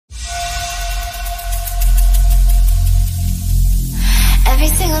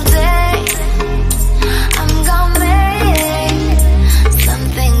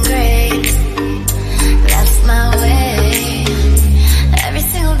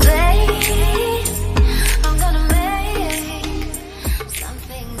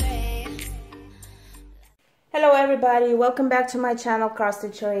everybody, welcome back to my channel Cross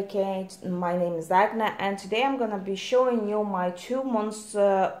Stitcher aka. My name is Agna and today I'm gonna be showing you my 2 months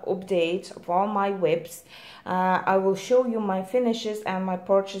update of all my whips. I will show you my finishes and my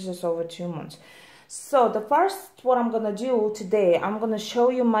purchases over 2 months. So the first what I'm gonna do today, I'm gonna show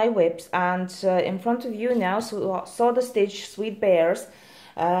you my whips, and in front of you now, so saw the stitch Sweet Bears.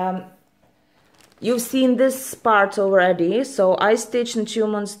 You've seen this part already, so I stitched in 2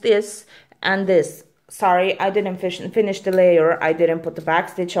 months this and this. Sorry, I didn't finish the layer. I didn't put the back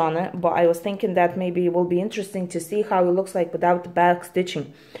stitch on it, but I was thinking that maybe it will be interesting to see how it looks like without the back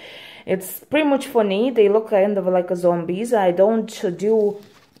stitching. It's pretty much funny. They look kind of like a zombies. I don't do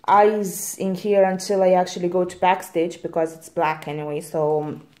eyes in here until I actually go to back stitch because it's black anyway.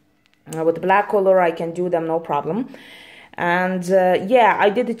 So with the black color, I can do them no problem. And yeah, I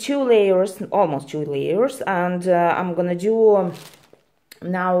did the 2 layers, almost 2 layers, and I'm gonna do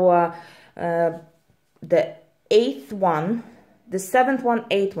now the 8th one, the 7th one,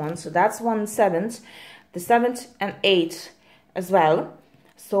 8th one, so that's 1/7, the 7th and 8th as well.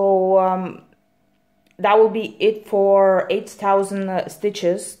 So that will be it for 8,000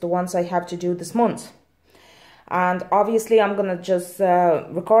 stitches, the ones I have to do this month. And obviously I'm gonna just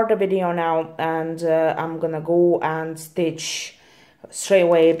record a video now, and I'm gonna go and stitch straight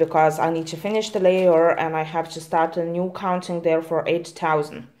away because I need to finish the layer and I have to start a new counting there for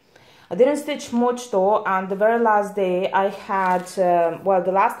 8,000. I didn't stitch much though, and the very last day I had, well,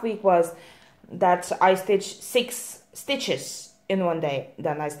 the last week was that I stitched 6 stitches in one day.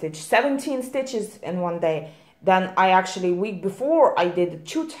 Then I stitched 17 stitches in one day. Then I actually, week before, I did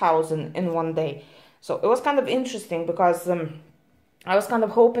 2,000 in one day. So it was kind of interesting because I was kind of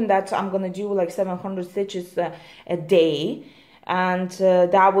hoping that I'm going to do like 700 stitches a day. And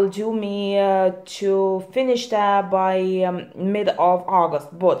that will do me to finish that by mid of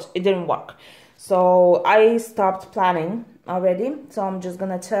August, but it didn't work. So I stopped planning already. So I'm just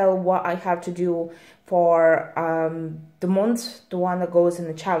gonna tell what I have to do for the month, the one that goes in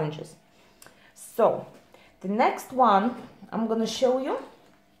the challenges. So the next one I'm gonna show you.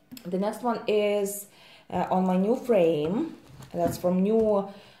 The next one is on my new frame. That's from new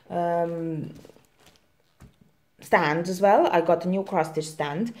stand as well. I got a new cross stitch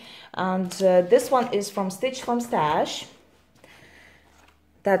stand, and this one is from Stitch from Stash.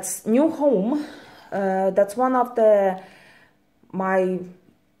 That's New Home. That's one of my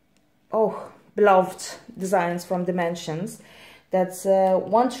beloved designs from Dimensions. That's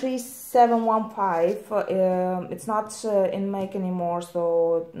 13715. It's not in make anymore,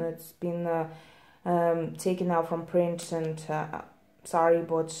 so it's been taken out from print, and sorry,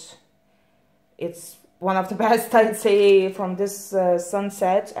 but it's one of the best, I'd say, from this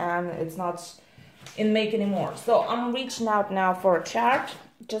sunset, and it's not in make anymore. So I'm reaching out now for a chart,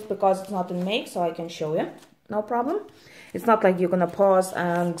 just because it's not in make, so I can show you, no problem. It's not like you're gonna pause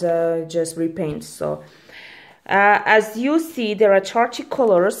and just repaint. So as you see, there are charty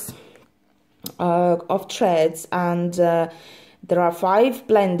colors of threads, and there are 5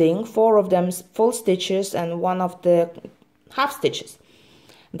 blending, 4 of them full stitches and 1 of the half stitches.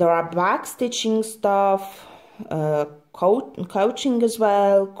 There are back stitching stuff, couching as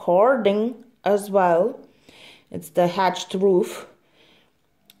well, cording as well. It's the hatched roof.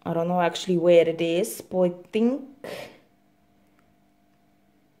 I don't know actually where it is, but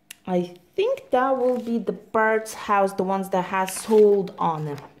I think that will be the bird's house, the ones that has sold on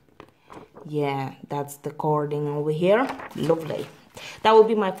it. Yeah, that's the cording over here. Lovely. That will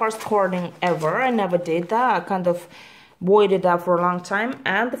be my first cording ever. I never did that. I kind of voided that for a long time.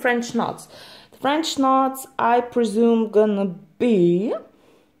 And the French knots. The French knots, I presume, gonna be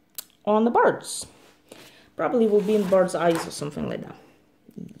on the birds. Probably will be in bird's eyes or something like that.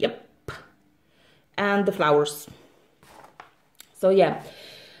 Yep. And the flowers. So yeah,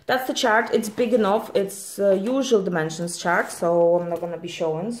 that's the chart. It's big enough. It's usual dimensions chart, so I'm not gonna be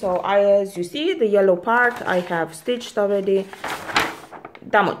showing. So as you see, the yellow part I have stitched already.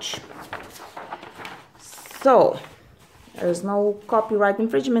 That much. So there's no copyright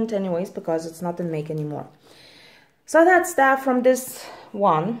infringement anyways, because it's not in make anymore. So that's that from this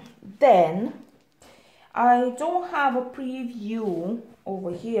one. Then I don't have a preview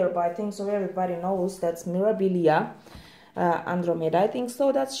over here, but I think so everybody knows that's Mirabilia Andromeda, I think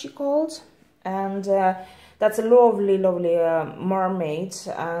so that's she called. And that's a lovely mermaid,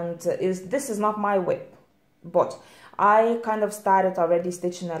 and this is not my whip, but I kind of started already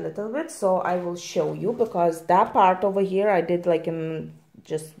stitching a little bit, so I will show you, because that part over here I did like in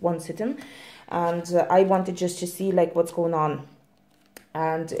just one sitting, and I wanted just to see like what's going on,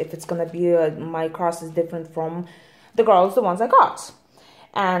 and if it's gonna be my cross is different from the girls, the ones I got.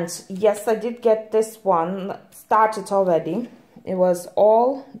 And yes, I did get this one started already. It was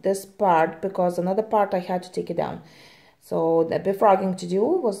all this part because another part I had to take it down. So the befrogging to do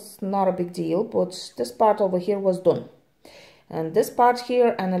was not a big deal, but this part over here was done. And this part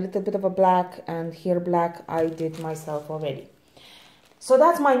here and a little bit of a black and here black I did myself already. So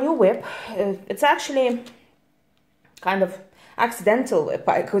that's my new whip. It's actually kind of accidental, if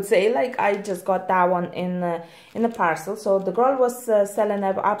I could say. Like, I just got that one in a parcel. So the girl was selling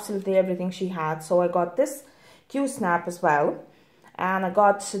absolutely everything she had. So I got this Q-snap as well. And I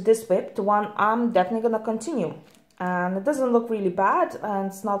got this whip, the one I'm definitely going to continue. And it doesn't look really bad. And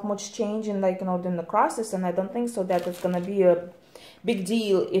it's not much change in, like, you know, in the crosses. And I don't think so that it's going to be a big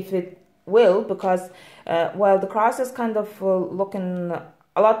deal if it will. Because, well, the cross is kind of looking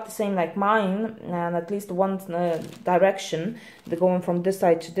a lot the same like mine, and at least one direction. They're going from this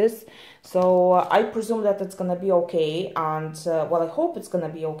side to this. So I presume that it's gonna be okay, and well, I hope it's gonna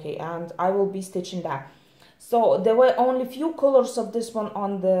be okay, and I will be stitching that. So there were only few colors of this one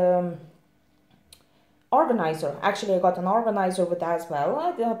on the organizer. Actually, I got an organizer with that as well.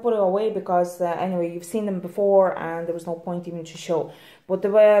 I put it away because anyway, you've seen them before and there was no point even to show. But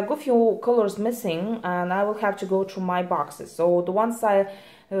there were a good few colors missing, and I will have to go through my boxes. So the ones I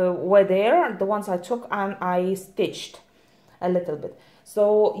were there, the ones I took and I stitched a little bit.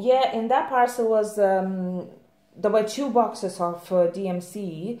 So yeah, in that parcel was there were 2 boxes of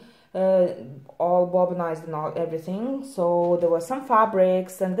DMC, all bobbinized and all everything. So there were some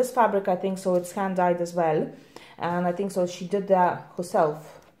fabrics, and this fabric, I think so it's hand dyed as well, and I think so she did that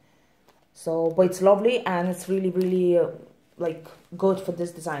herself. So but it's lovely, and it's really like good for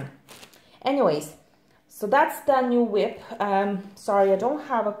this design. Anyways, so that's the new whip. Sorry, I don't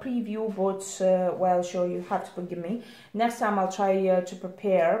have a preview, but well, sure, you have to forgive me. Next time I'll try to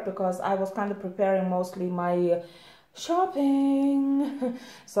prepare, because I was kind of preparing mostly my shopping.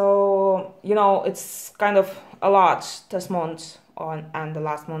 So, you know, it's kind of a lot this month and the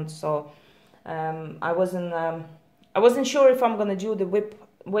last month. So I wasn't sure if I'm gonna do the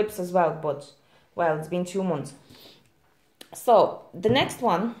whips as well, but well, it's been 2 months. So the next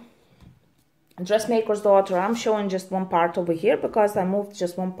one, Dressmaker's Daughter, I'm showing just one part over here because I moved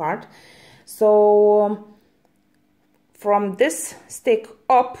just one part. So from this stick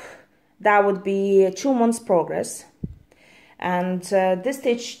up, that would be 2 months progress. And this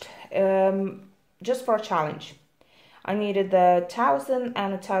stitched just for a challenge. I needed 1,000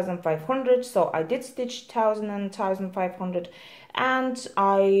 and 1,500, so I did stitch 1,000 and 1,500, and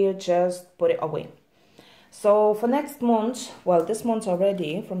I just put it away. So for next month, well, this month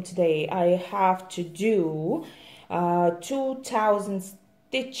already, from today, I have to do 2,000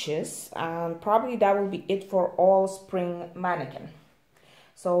 stitches, and probably that will be it for all spring mannequin.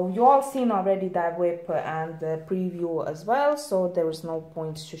 So you all seen already that whip and the preview as well, so there is no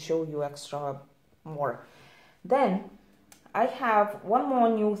point to show you extra more. Then I have one more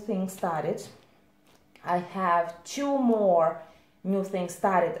new thing started. I have 2 more new things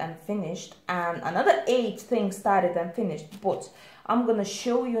started and finished, and another 8 things started and finished, but I'm gonna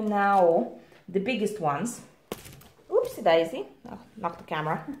show you now the biggest ones. Oopsie daisy, oh, knocked the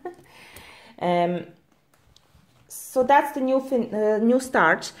camera. So that's the new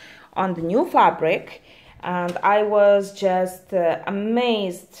start on the new fabric, and I was just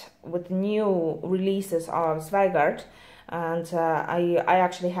amazed with the new releases of Zweigart, and I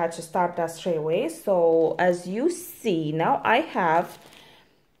actually had to start that straight away. So as you see now, I have,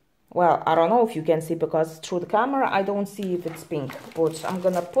 well, I don't know if you can see because through the camera I don't see if it's pink, but I'm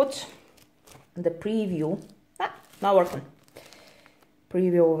gonna put the preview, not working,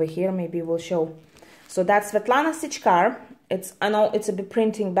 preview over here, maybe we'll show. So that's Svetlana Stitch Car. It's, I know it's a bit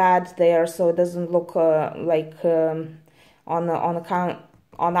printing bad there, so it doesn't look like on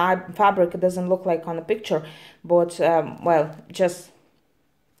the fabric, it doesn't look like on the picture, but well, just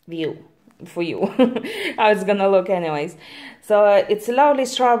view for you how it's gonna look anyways. So it's a lovely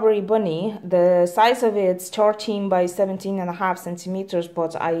strawberry bunny. The size of it's 13 by 17.5 centimeters,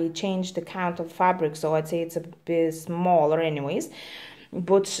 but I changed the count of fabric, so I'd say it's a bit smaller anyways.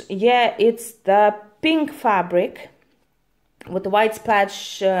 But yeah, it's the pink fabric with the white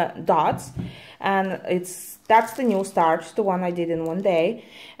splash dots, and that's the new start, the one I did in one day,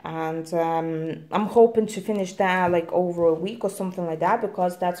 and I'm hoping to finish that like over a week or something like that,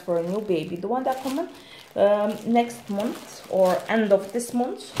 because that's for a new baby, the one that coming next month or end of this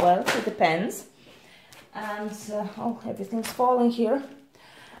month, well, it depends. And oh, everything's falling here.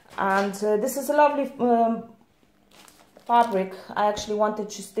 And this is a lovely fabric. I actually wanted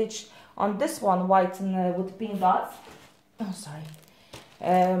to stitch on this one white and with pink dots. Oh, sorry.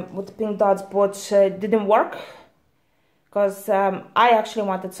 With the pink dots, but it didn't work because I actually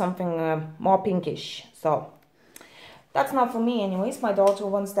wanted something more pinkish. So that's not for me anyways. My daughter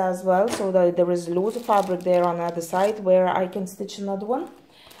wants that as well, so there is loads of fabric there on the other side where I can stitch another one.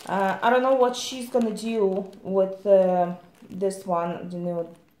 I don't know what she's gonna do with this one. You know,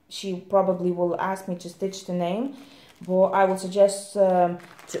 she probably will ask me to stitch the name, but I would suggest to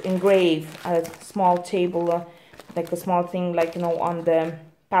engrave a small table, like a small thing, like, you know, on the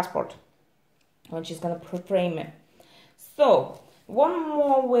passport when she's gonna frame it. So one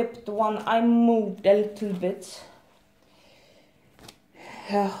more whip, the one I moved a little bit.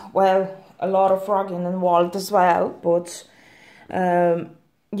 Well, a lot of frogging involved as well, but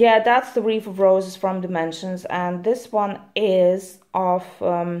yeah, that's the Wreath of Roses from Dimensions, and this one is of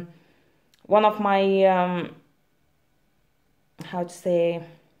one of my how to say,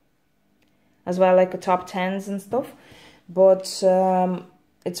 as well, like a top 10s and stuff, but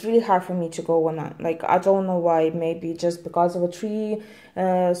it's really hard for me to go on that. Like, I don't know why. Maybe just because of a 3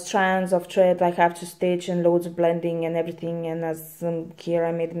 strands of thread I have to stitch and loads of blending and everything. And as here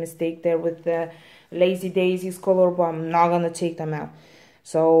I made a mistake there with the Lazy Daisies color, but I'm not gonna take them out.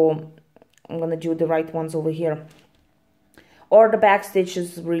 So I'm gonna do the right ones over here. Or the back stitch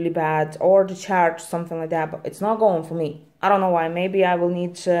is really bad, or the chart, something like that, but it's not going for me. I don't know why. Maybe I will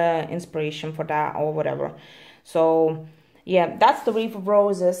need inspiration for that or whatever. So yeah, that's the Wreath of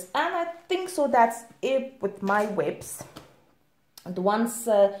Roses, and I think so that's it with my whips. The ones,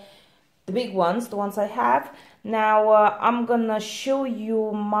 the big ones, the ones I have. Now I'm gonna show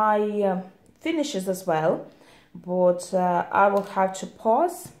you my finishes as well, but I will have to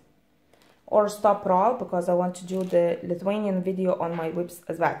pause or stop it all because I want to do the Lithuanian video on my whips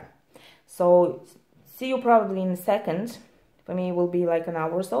as well. So see you probably in a second. For me it will be like an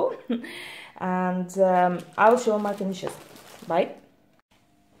hour or so. And I'll show my finishes. Bye.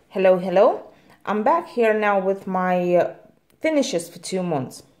 Hello, hello. I'm back here now with my finishes for 2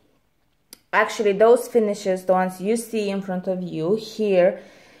 months. Actually, those finishes, the ones you see in front of you here,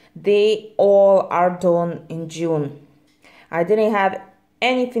 they all are done in June. I didn't have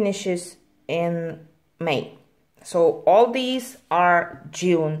any finishes in May. So all these are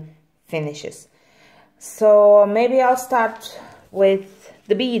June finishes. So maybe I'll start with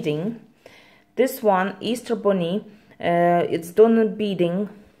the beading. This one, Easter Bunny, it's done in beading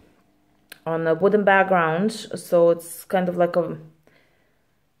on a wooden background, so it's kind of like a...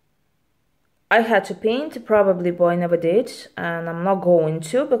 I had to paint probably, but I never did, and I'm not going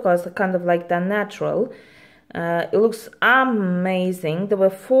to because I kind of like that natural. It looks amazing. There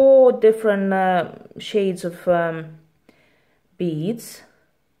were 4 different shades of beads.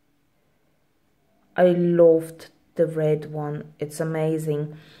 I loved the red one. It's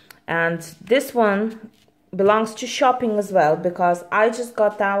amazing. And this one belongs to shopping as well, because I just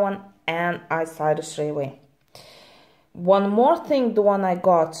got that one and I started straight away. One more thing, the one I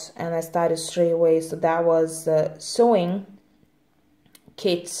got and I started straight away, so that was sewing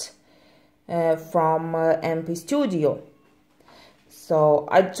kits from MP Studio. So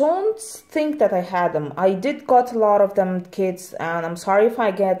I don't think that I had them. I did got a lot of them kits, and I'm sorry if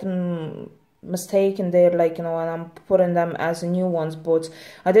I get mistaken there, like, you know, and I'm putting them as new ones, but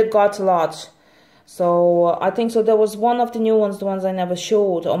I did got a lot. So I think so there was one of the new ones, the ones I never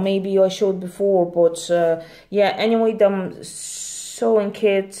showed, or maybe I showed before, but yeah, anyway, them sewing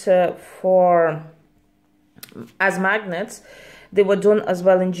kits for as magnets, they were done as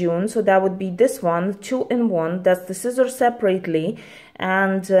well in June. So that would be this one, 2-in-1. That's the scissors separately,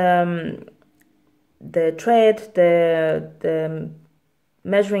 and the thread, the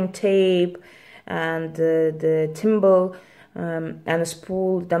measuring tape, and the thimble, and a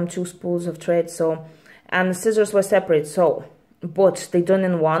spool, them 2 spools of thread. So, and the scissors were separate, so, but they done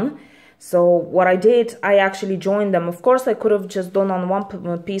in one. So what I did, I actually joined them. Of course, I could have just done on one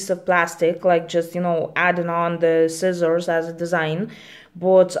piece of plastic, like just, you know, adding on the scissors as a design.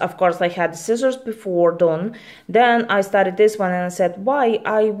 But of course, I had the scissors before done. Then I started this one and I said, why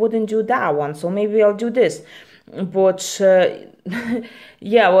I wouldn't do that one? So maybe I'll do this. But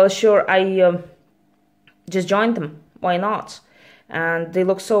yeah, well, sure, I just joined them. Why not? And they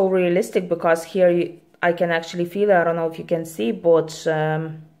look so realistic, because here I can actually feel it. I don't know if you can see, but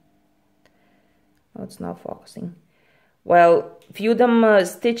oh, it's not focusing. Well, few them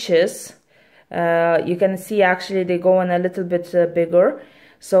stitches, you can see actually they go in a little bit bigger,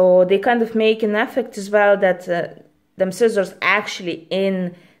 so they kind of make an effect as well that them scissors actually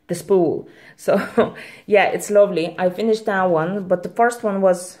in the spool. So yeah, it's lovely. I finished that one, but the first one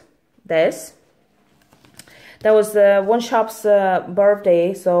was this. That was one shop's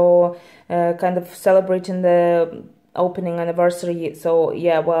birthday, so kind of celebrating the opening anniversary. So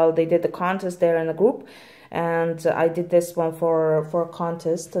yeah, well, they did the contest there in the group, and I did this one for a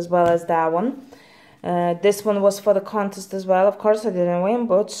contest as well as that one. This one was for the contest as well. Of course I didn't win,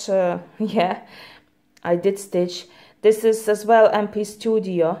 but yeah, I did stitch. This is as well MP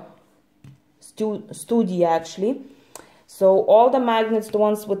Studio actually. So all the magnets, the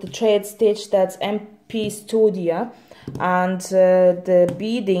ones with the thread stitch, that's MP Studio, and the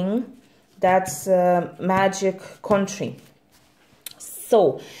beading, that's Magic Country.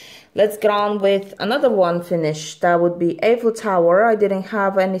 So let's get on with another one finish. That would be Eiffel Tower. I didn't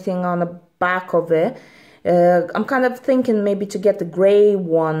have anything on the back of it. I'm kind of thinking maybe to get the gray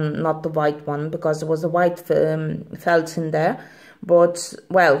one, not the white one, because there was a white felt in there. But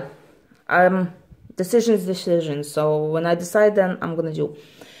well, decision. So when I decide, then I'm gonna do.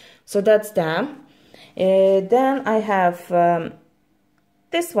 So that's that. Then I have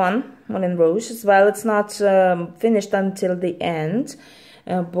this one in rouge as well. It's not finished until the end,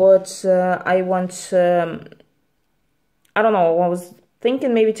 but I want. I don't know. I was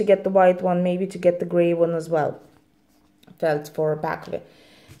thinking maybe to get the white one, maybe to get the gray one as well. Felt for back of it.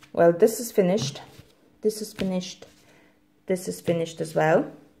 Well, this is finished. This is finished. This is finished as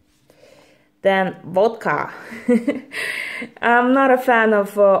well. Then vodka. I'm not a fan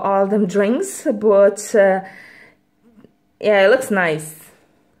of all them drinks, but yeah, it looks nice.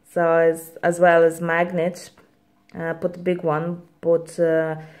 So as well as magnet. Put the big one, but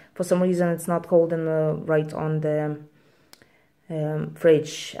for some reason it's not holding right on the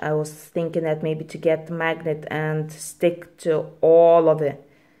fridge. I was thinking that maybe to get the magnet and stick to all of it,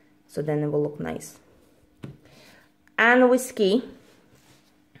 so then it will look nice. And whiskey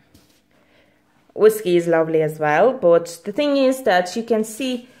is lovely as well, but the thing is that you can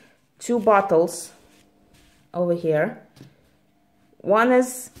see two bottles over here. One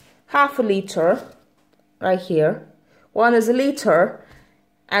is half a liter right here, one is a liter,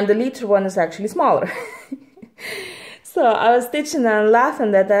 and the liter one is actually smaller. So I was stitching and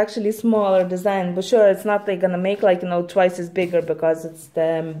laughing that actually smaller design, but sure, it's not, they're gonna make like, you know, twice as bigger because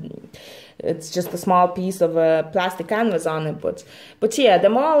it's just a small piece of plastic canvas on it. But yeah,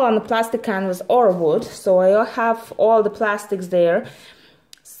 them all on the plastic canvas or wood. So I have all the plastics there.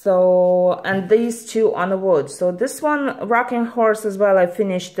 So, and these two on the wood. So this one, Rocking Horse as well, I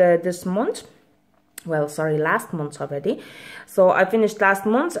finished this month. Well, sorry, last month already. So I finished last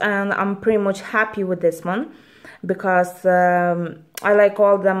month and I'm pretty much happy with this one, because I like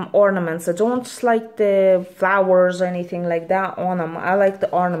all them ornaments. I don't like the flowers or anything like that on them. I like the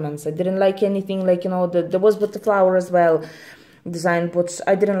ornaments. I didn't like anything like, you know, there was with the flower as well design, but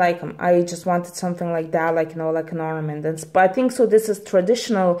I didn't like them. I just wanted something like that, like, you know, like an ornament. But I think so this is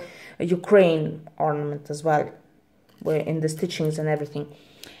traditional Ukraine ornament as well, where in the stitchings and everything.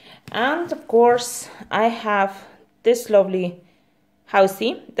 And of course I have this lovely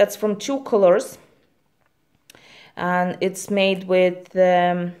housey that's from two colors, and it's made with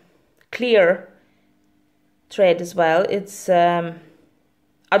clear thread as well. It's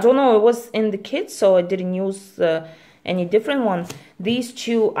I don't know, it was in the kit, so I didn't use any different one. These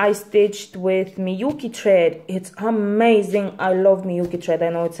two I stitched with Miyuki thread. It's amazing. I love Miyuki thread. I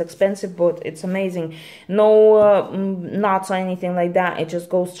know it's expensive, but it's amazing. No knots or anything like that. It just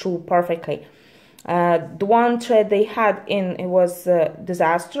goes through perfectly. The one thread they had in, it was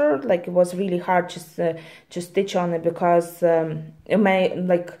disaster. Like, it was really hard to stitch on it, because it made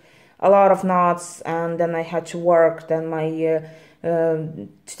like a lot of knots, and then I had to work, then my to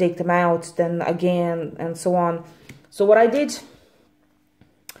take them out, then again, and so on. So what I did,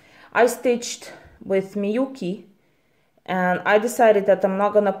 I stitched with Miyuki, and I decided that I'm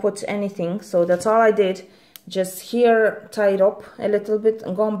not gonna put anything, so that's all I did. Just here, tie it up a little bit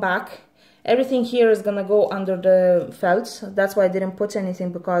and gone back. Everything here is gonna go under the felt. That's why I didn't put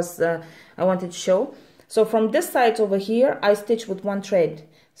anything, because I wanted to show. So from this side over here, I stitch with one thread.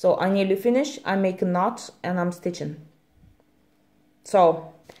 So I nearly finished. I make a knot and I'm stitching.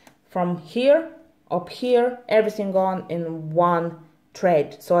 So from here up here, everything gone in one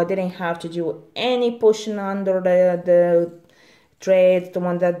thread. So I didn't have to do any pushing under the thread, the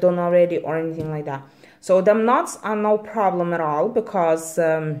one that done already, or anything like that. So them knots are no problem at all, because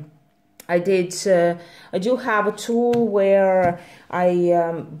I do have a tool where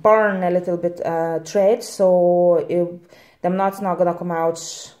I burn a little bit thread, so them knots not gonna come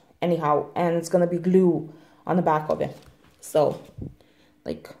out anyhow, and it's gonna be glue on the back of it. So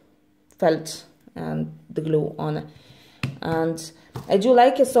like felt and the glue on it, and I do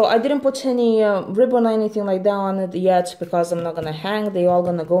like it. So I didn't put any ribbon or anything like that on it yet, because I'm not gonna hang. They all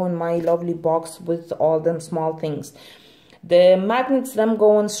gonna go in my lovely box with all them small things. The magnets, them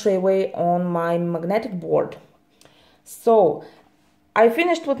going straight away on my magnetic board. So I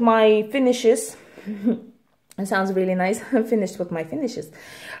finished with my finishes. It sounds really nice. I'm finished with my finishes.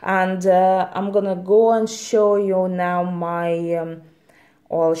 And I'm gonna go and show you now my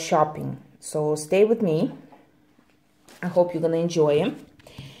all shopping. So stay with me. I hope you're gonna enjoy them.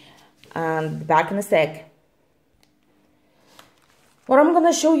 And back in a sec. What I'm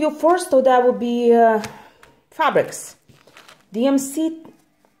gonna show you first, though, that would be fabrics. DMC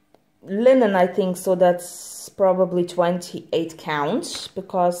linen, I think, so that's probably 28 count,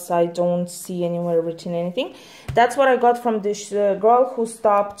 because I don't see anywhere written anything. That's what I got from this girl who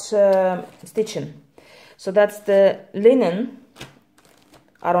stopped stitching. So that's the linen.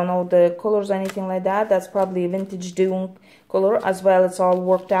 I don't know the colors or anything like that. That's probably vintage Dune color as well. It's all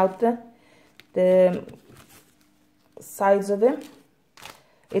worked out, the sides of it.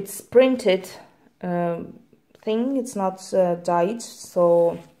 It's printed thing. It's not dyed,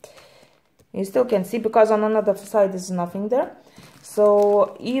 so you still can see, because on another side there's nothing there.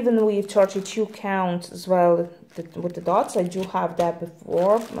 So even with 32 count as well with the dots, I do have that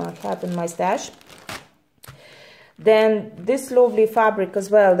before. I have in my stash. Then this lovely fabric as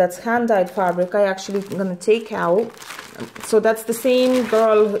well, that's hand-dyed fabric, I actually gonna take out. So that's the same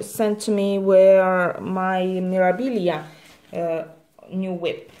girl sent to me where my Mirabilia new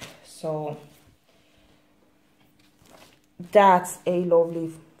whip. So that's a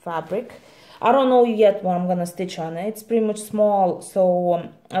lovely fabric. I don't know yet what I'm gonna stitch on it. It's pretty much small, so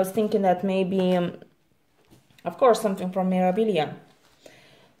I was thinking that maybe, of course, something from Mirabilia.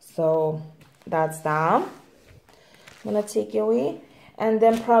 So that's that. I'm gonna take it away, and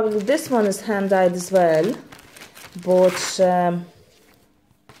then probably this one is hand-dyed as well, but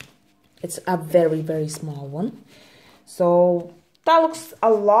it's a very, very small one. So that looks a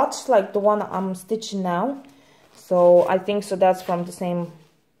lot like the one I'm stitching now. So I think so that's from the same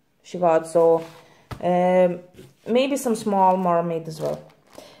she got. So maybe some small mermaid as well.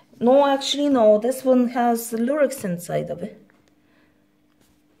 No, actually no, this one has lyrics inside of it.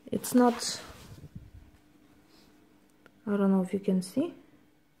 It's not, I don't know if you can see.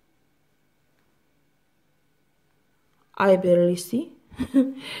 I barely see.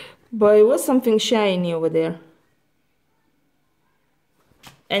 But it was something shiny over there.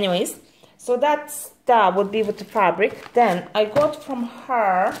 Anyways, so that would be with the fabric. Then I got from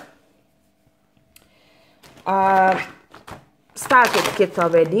her started kit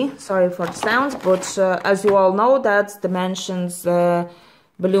already. Sorry for the sounds, but as you all know, that's Dimensions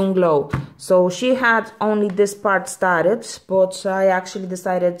Balloon Glow. So she had only this part started, but I actually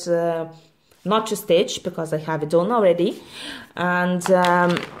decided not to stitch because I have it done already. And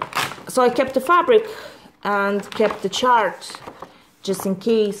so I kept the fabric and kept the chart just in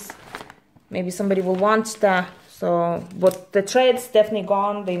case maybe somebody will want that. So, but the thread's definitely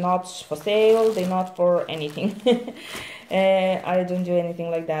gone. They're not for sale. They're not for anything. I don't do anything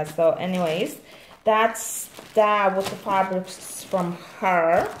like that. So anyways, that's that was the fabrics from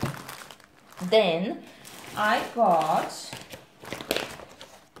her. Then I got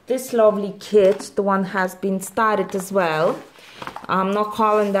this lovely kit. The one has been started as well. I'm not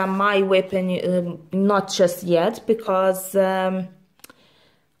calling that my weapon, not just yet, because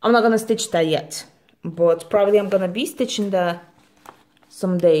I'm not gonna stitch that yet, but probably I'm gonna be stitching that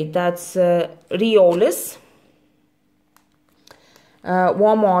someday. That's Riolis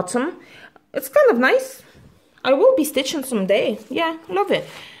Warm Autumn. It's kind of nice. I will be stitching someday. Yeah, love it.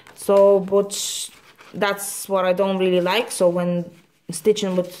 So, but that's what I don't really like. So when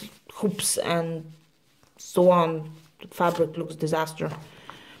stitching with hoops and so on, the fabric looks disaster.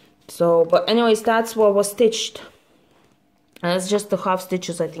 So, but anyways, that's what was stitched. And it's just the half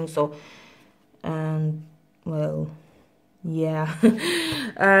stitches, I think so. And well, yeah.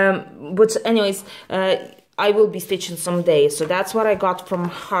 But anyways, I will be stitching someday. So that's what I got from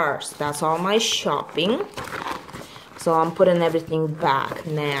her. So that's all my shopping. So I'm putting everything back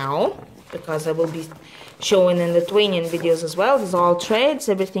now, because I will be showing in the Lithuanian videos as well. There's all threads,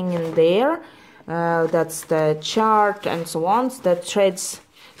 everything in there. That's the chart and so on. So the threads,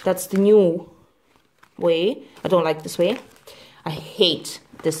 that's the new way. I don't like this way. I hate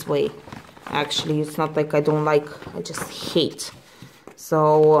this way. Actually, it's not like I don't like, I just hate.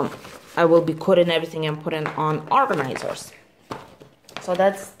 So I will be cutting everything and putting on organizers. So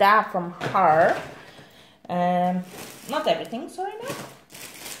that's that from her. Not everything, sorry, no.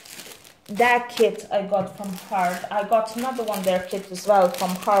 That kit I got from her. I got another one there kit as well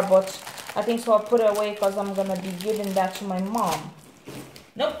from her, but I think so I'll put it away because I'm gonna be giving that to my mom.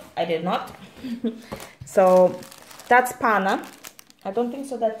 Nope, I did not. So that's Pana. I don't think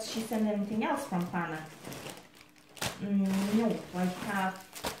so that she sent anything else from Pana. No, I have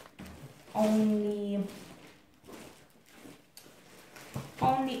only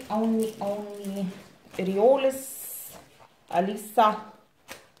Riolis, Alisa,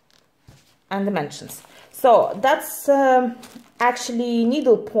 and Dimensions. So that's actually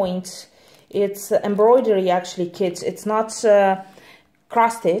needlepoint. It's embroidery actually kit. It's not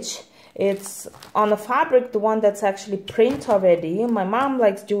cross stitch. It's on a fabric, the one that's actually print already. My mom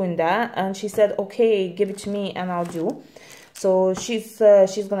likes doing that, and she said, okay, give it to me and I'll do. So she's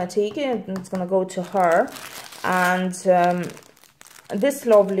gonna take it and it's gonna go to her. And this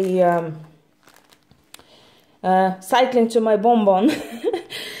lovely cycling to my bonbon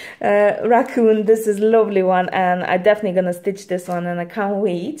raccoon, this is a lovely one, and I'm definitely gonna stitch this one and I can't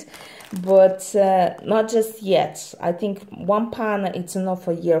wait. But not just yet. I think one pan, it's enough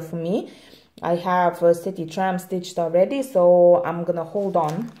for a year for me. I have City Tram stitched already, so I'm gonna hold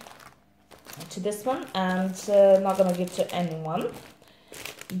on to this one and not gonna give to anyone.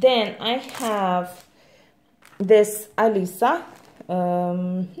 Then I have this Alisa.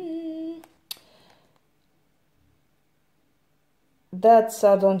 That's,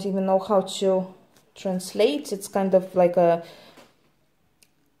 I don't even know how to translate. It's kind of like a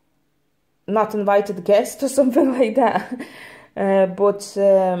not invited guest or something like that. But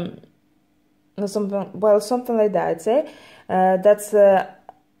something like that, I'd say. That's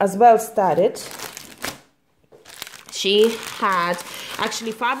as well started. She had,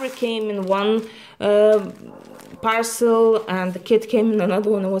 actually fabric came in one parcel and the kit came in another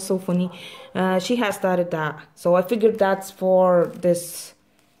one. It was so funny. She has started that, so I figured that's for this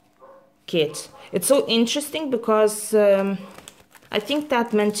kit. It's so interesting because I think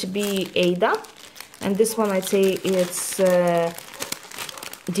that meant to be Ada, and this one I'd say it's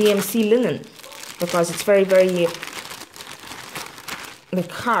DMC linen, because it's very, very like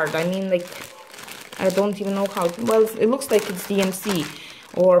hard. I mean, like, I don't even know how, well, it looks like it's DMC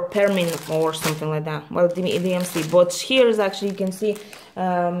or Permin or something like that. Well, DMC, but here is actually, you can see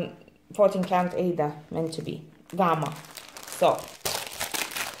 14 count Ada, meant to be Gamma. So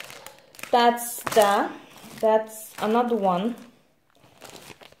that's another one.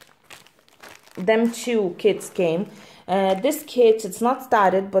 Them two kits came. This kit, it's not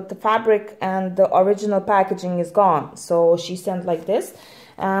started, but the fabric and the original packaging is gone, so she sent like this.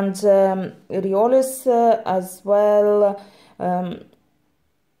 And Riolis as well,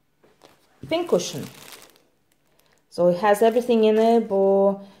 pink cushion. So it has everything in it,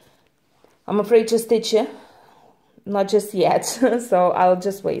 but I'm afraid to stitch it, not just yet. So I'll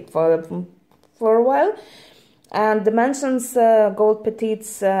just wait for a while. And Dimensions gold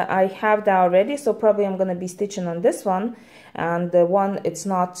petites, I have that already, so probably I'm gonna be stitching on this one. And the one it's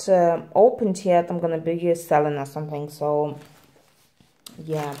not opened yet, I'm gonna be selling or something. So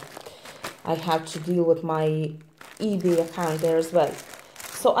yeah, I have to deal with my eBay account there as well.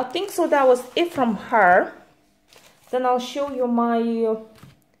 So I think so that was it from her. Then I'll show you my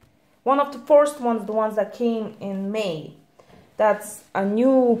one of the first ones, the ones that came in May. That's a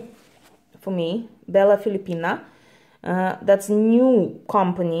new, for me, Bella Filipina. That's a new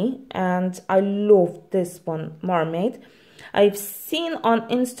company, and I love this one, Mermaid. I've seen on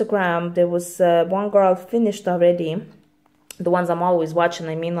Instagram there was one girl finished already, the ones I'm always watching,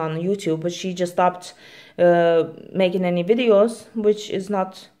 I mean on YouTube, but she just stopped making any videos, which is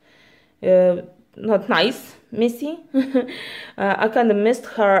not nice, Missy. I kind of missed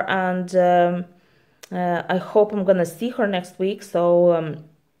her, and I hope I'm gonna see her next week, so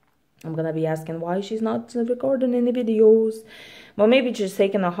I'm gonna be asking why she's not recording any videos. Well, maybe she's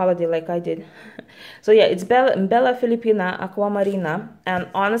taking a holiday like I did. So yeah, it's Bella Filipina Aquamarina, and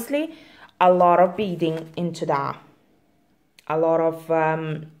honestly, a lot of beading into that. A lot of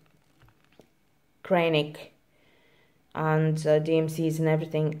Kranic and DMCs and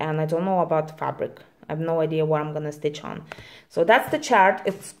everything, and I don't know about the fabric. I have no idea what I'm gonna stitch on. So that's the chart.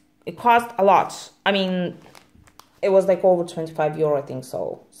 It cost a lot. I mean, it was like over 25 euro, I think,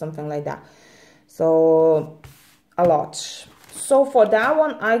 so something like that. So a lot. So for that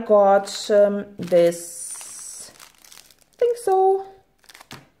one, I got this. I think so.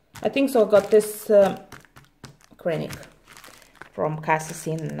 I got this Kranic from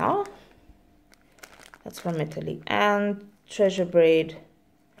Casasina. That's from Italy, and Treasure Braid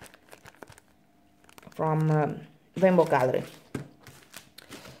from Rainbow Gallery.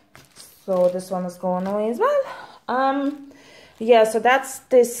 So this one is going away as well. Yeah, so that's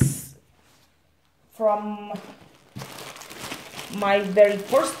this from my very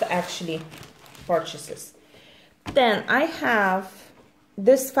first actually purchases. Then I have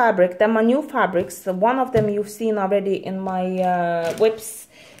this fabric, they're my new fabrics. One of them you've seen already in my whips.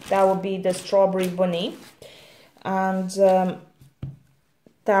 That will be the Strawberry Bunny, and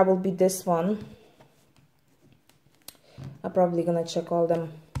that will be this one. I'm probably gonna check all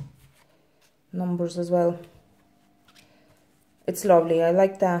them numbers as well. It's lovely. I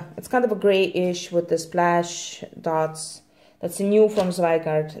like that. It's kind of a grayish with the splash dots. That's a new from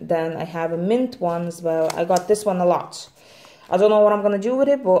Zweigart. Then I have a mint one as well. I got this one a lot. I don't know what I'm gonna do with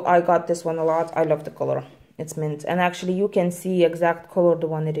it, but I got this one a lot. I love the color. It's mint. And actually you can see exact color the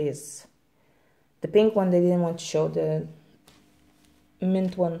one it is. The pink one they didn't want to show. The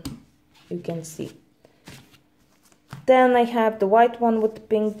mint one you can see. Then I have the white one with the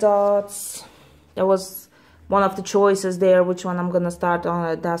pink dots. That was one of the choices there, which one I'm gonna start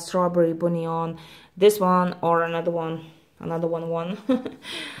on that strawberry bunny on. This one or another one. Another one.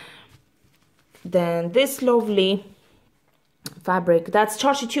 Then this lovely fabric. That's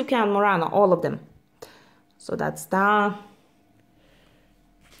Charlie Toucan Murano, all of them. So that's that.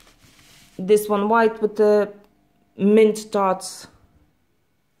 This one white with the mint dots.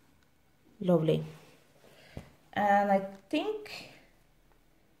 Lovely. And I think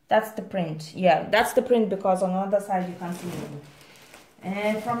that's the print. Yeah, that's the print because on the other side you can't see it.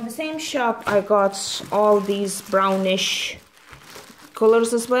 And from the same shop I got all these brownish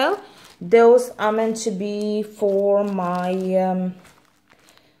colors as well. Those are meant to be for my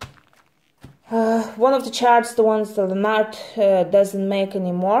one of the charts, the ones that Lanarte doesn't make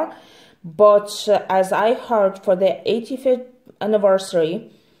anymore. But as I heard, for the 85th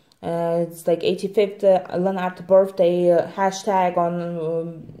anniversary, it's like 85th Lanarte birthday hashtag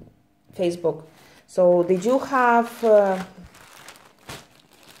on Facebook. So they do have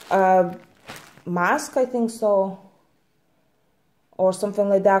a mask, I think so, or something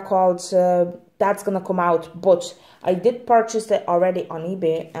like that called, that's gonna come out. But I did purchase it already on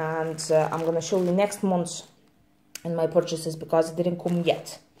eBay, and I'm gonna show you next month in my purchases because it didn't come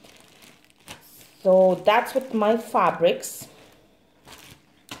yet. So that's with my fabrics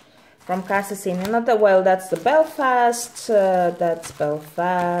from Casa Seen. Another, well, that's the Belfast, that's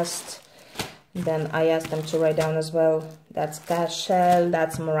Belfast. Then I asked them to write down as well. That's Cashel,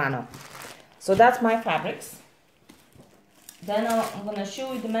 that's Murano. So that's my fabrics. Then I'm gonna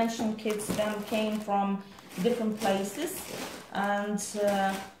show you dimension kits. Them came from different places, and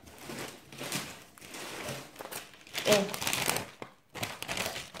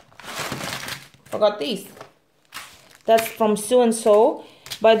forgot these. That's from So and So.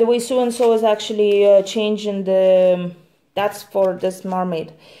 By the way, So and So is actually changing the. That's for this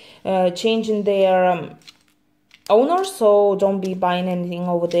mermaid. Changing their owner, so don't be buying anything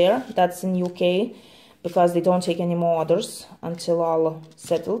over there. That's in UK because they don't take any more orders until all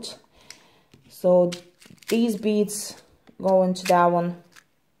settled. So these beads go into that one.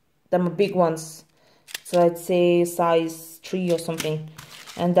 Them are big ones, so I'd say size 3 or something,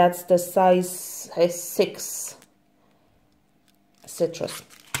 and that's the size 6 citrus.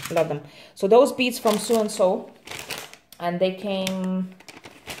 Love them. So those beads from So and So, and they came.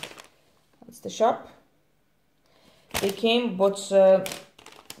 The shop they came, but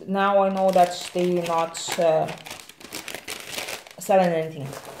now I know that they're not selling anything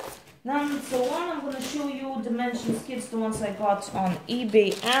now. So one, I'm going to show you dimensions kits, the ones I got on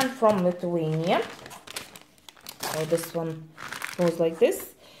eBay and from Lithuania. So this one goes like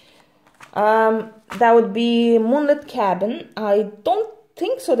this. That would be Moonlit Cabin. I don't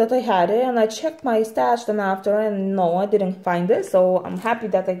think so that I had it, and I checked my stash then after, and no, I didn't find it, so I'm happy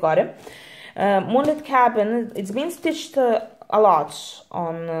that I got it. Moonlit Cabin, it's been stitched a lot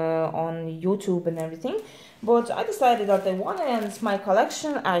on YouTube and everything, but I decided that I want it and it's my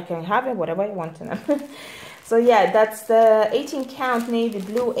collection. I can have it whatever I want in it. So yeah, that's the 18 count navy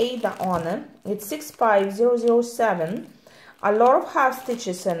blue Ada on it. It's 65007. A lot of half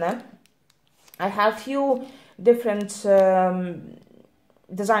stitches in it. I have few different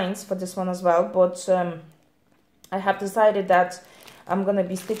designs for this one as well, but I have decided that I'm gonna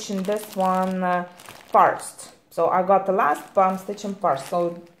be stitching this one first. So I got the last, but I'm stitching first.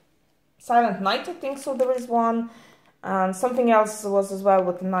 So Silent Night, I think so, there is one, and something else was as well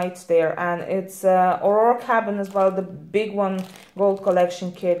with the night there, and it's Aurora Cabin as well, the big one, gold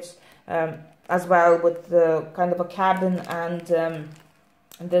collection kit as well, with the kind of a cabin and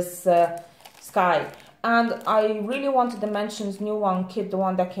this sky. And I really wanted to mention new one kit, the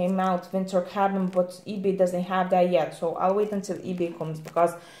one that came out, Winter Cabin, but eBay doesn't have that yet. So I'll wait until eBay comes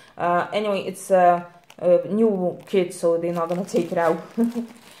because anyway, it's a new kit, so they're not gonna take it out.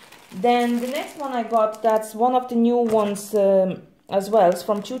 Then the next one I got, that's one of the new ones as well. It's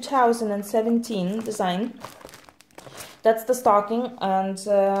from 2017 design. That's the stocking, and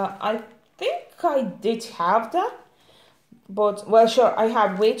I think I did have that. But, well, sure, I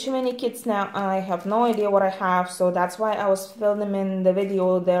have way too many kits now, and I have no idea what I have, so that's why I was filming the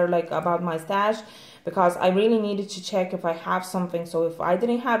video there, like, about my stash, because I really needed to check if I have something. So if I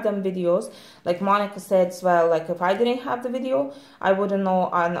didn't have them videos, like Monica said as well, like if I didn't have the video, I wouldn't know,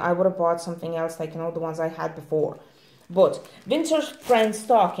 and I would have bought something else, like, you know, the ones I had before. But winter friend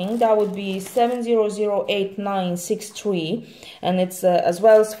stocking, that would be 7008963, and it's as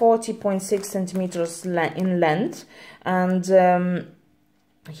well as 40.6 centimeters in length. And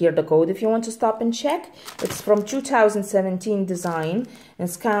here the code if you want to stop and check. It's from 2017 design.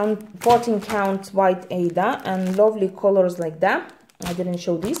 It's 14 count white Ada, and lovely colors like that. I didn't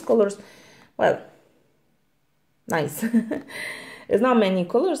show these colors. Well, nice. There's not many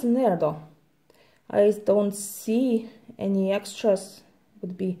colors in there though. I don't see any extras.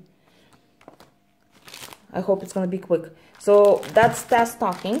 Would be, I hope it's gonna be quick. So that's that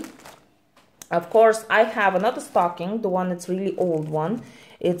stocking. Of course, I have another stocking, the one that's really old one.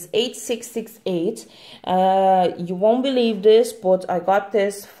 It's 8668. You won't believe this, but I got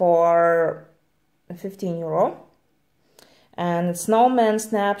this for 15 euro. And it's Snowman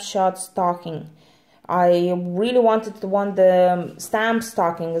Snapshot stocking. I really wanted the stamp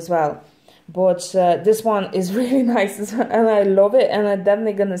stocking as well. But this one is really nice and I love it, and I'm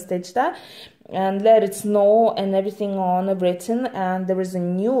definitely gonna stitch that and let it snow and everything on written. And there is a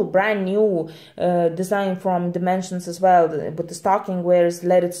brand new design from Dimensions as well, but the stocking where is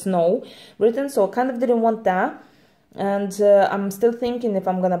let it snow written, so I kind of didn't want that. And I'm still thinking if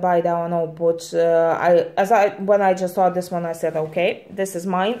I'm gonna buy that or no, but when I just saw this one, I said, okay, this is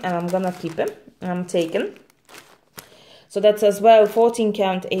mine and I'm gonna keep it. I'm taking. So that's as well 14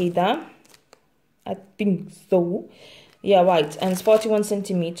 count Ada, I think so. Yeah, right. And it's 41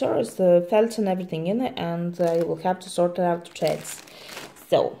 centimeters, the felt and everything in it, and I will have to sort out the threads.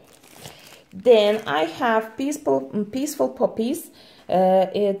 So then I have Peaceful Puppies.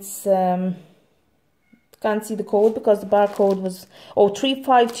 It's can't see the code because the barcode was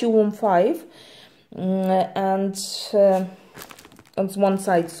 35215, and on one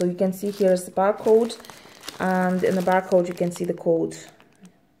side, so you can see here is the barcode, and in the barcode you can see the code,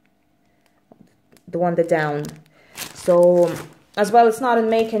 the one that down. So as well, it's not in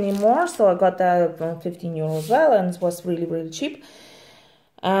make anymore, so I got that for 15 euro as well, and it was really, really cheap,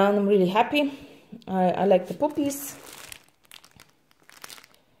 and I'm really happy. I like the puppies,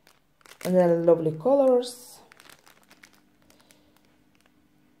 and they're lovely colors,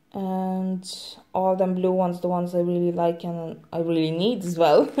 and all them blue ones, the ones I really like and I really need as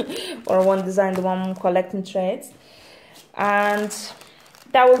well, or one design, the one I'm collecting threads. And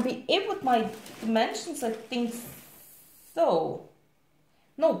that will be it with my dimensions, I think. So,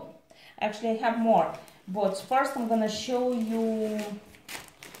 no, actually I have more, but first I'm gonna show you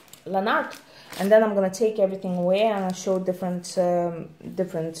Lanarte, and then I'm gonna take everything away and I'll show different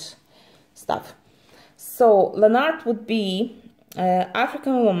stuff. So Lanarte would be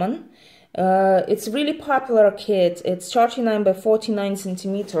African woman. It's a really popular kit. It's 39 by 49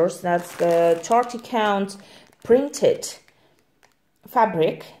 centimeters. That's the 30 count printed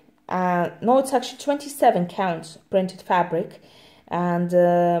fabric. No, it's actually 27 count printed fabric, and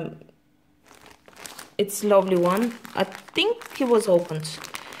it's a lovely one. I think it was opened,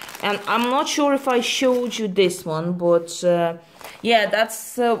 and I'm not sure if I showed you this one, but yeah,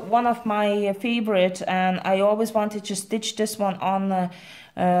 that's one of my favorite, and I always wanted to stitch this one on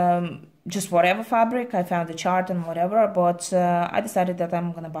just whatever fabric. I found the chart and whatever, but I decided that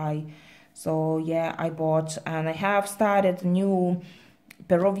I'm gonna buy. So yeah, I bought, and I have started a new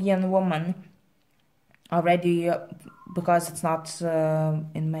Peruvian woman already, because it's not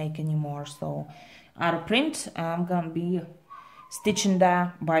in make anymore, so out of print. I'm gonna be stitching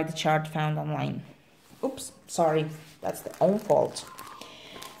that by the chart found online. Oops, sorry, that's the own fault.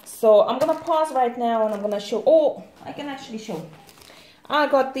 So I'm gonna pause right now and I'm gonna show. Oh, I can actually show. I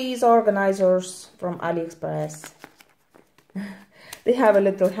got these organizers from AliExpress. They have a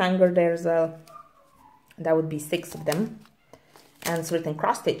little hanger there as well. That would be 6 of them. And it's written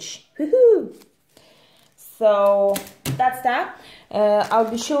cross stitch. Woohoo! So that's that. I'll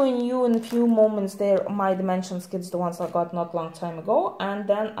be showing you in a few moments there my dimensions kits, the ones I got not long time ago, and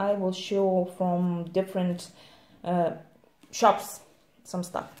then I will show from different shops some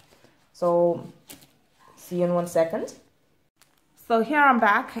stuff. So see you in 1 second. So here I'm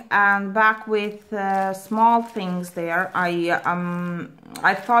back, and back with small things there.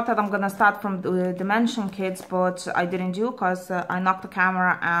 I thought that I'm gonna start from the dimension kits, but I didn't do, because I knocked the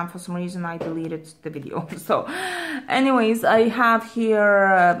camera and for some reason I deleted the video. So anyways, I have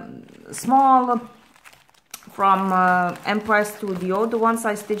here small from Empire Studio, the ones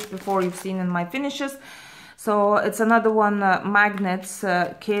I stitched before, you've seen in my finishes. So it's another one, magnets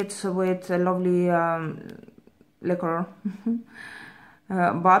kit with a lovely liquor.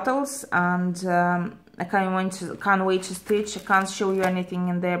 bottles, and I can't wait to stitch. I can't show you anything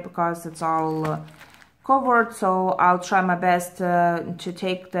in there because it's all covered, so I'll try my best to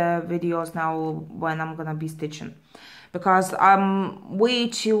take the videos now when I'm gonna be stitching, because I'm way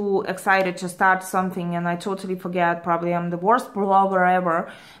too excited to start something and I totally forget. Probably I'm the worst blogger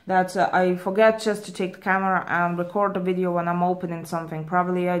ever, that I forget just to take the camera and record the video when I'm opening something.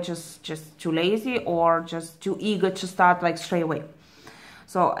 Probably I just too lazy or just too eager to start like straight away.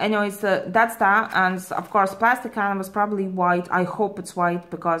 So anyways, that's that. And of course, plastic canvas, probably white. I hope it's white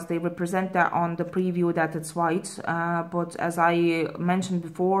because they represent that on the preview that it's white. But as I mentioned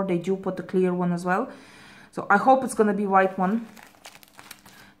before, they do put the clear one as well. So I hope it's going to be white one.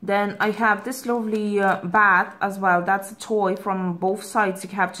 Then I have this lovely bat as well. That's a toy from both sides. You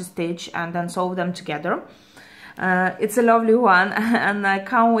have to stitch and then sew them together. It's a lovely one and I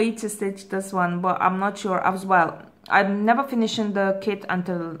can't wait to stitch this one, but I'm not sure as well. I'm never finishing the kit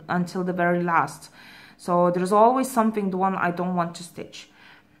until the very last. So there's always something, the one I don't want to stitch.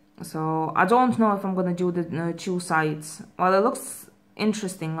 So I don't know if I'm going to do the two sides. Well, it looks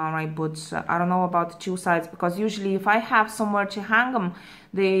interesting, alright, but I don't know about the two sides, because usually if I have somewhere to hang them,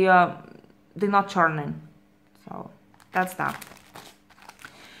 they're not turning. So that's that.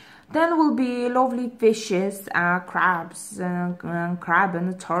 Then will be lovely fishes, crabs, crab and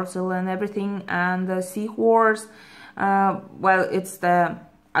a turtle and everything, and the seahorse. Well, it's I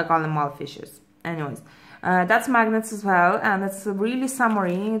call them all fishes. Anyways, that's magnets as well, and it's really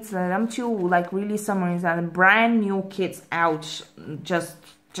summery. It's them two like really summery, and brand new kits out, just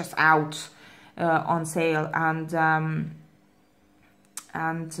out on sale, and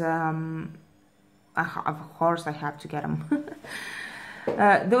of course I have to get them.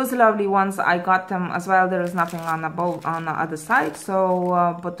 Those lovely ones, I got them as well. There is nothing on the other side,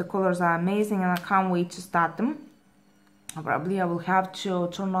 so but the colors are amazing and I can't wait to start them. Probably I will have to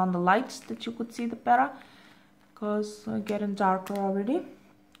turn on the lights that you could see the better, because it's getting darker already.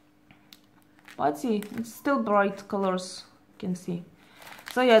 Let's see, it's still bright colors, you can see.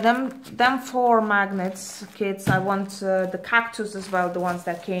 So yeah, them 4 magnets kits. I want the cactus as well, the ones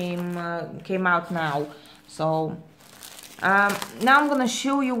that came out now. So now I'm gonna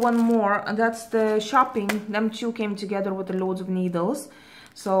show you one more, and that's the shopping. Them 2 came together with the loads of needles.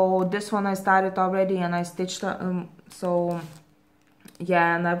 So this one I started already and I stitched so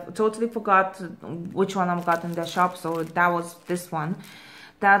yeah, and I totally forgot which one I got in the shop, so that was this one.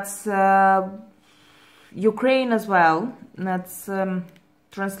 That's Ukraine as well. That's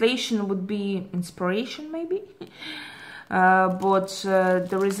translation would be inspiration maybe. But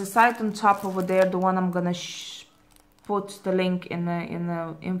there is a site on top over there, the one I'm gonna put the link in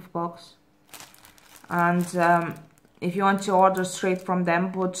the info box, and if you want to order straight from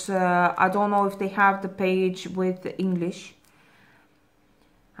them, but I don't know if they have the page with English.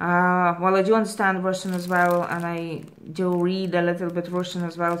 Well, I do understand Russian as well, and I do read a little bit Russian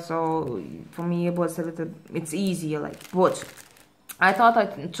as well, so for me it was it's easier, like, but I thought I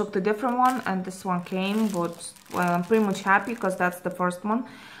took the different one and this one came, but well, I'm pretty much happy because that's the first one.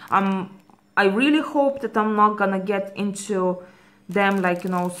 I really hope that I'm not gonna get into them, like, you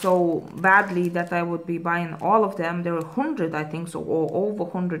know, so badly that I would be buying all of them. There are 100, I think, so, or over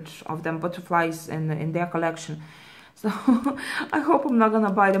 100 of them butterflies in their collection. So I hope I'm not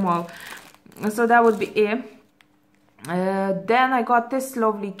gonna buy them all. So that would be it. Then I got this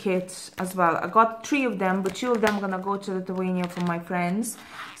lovely kit as well. I got 3 of them, but 2 of them are gonna go to Lithuania for my friends.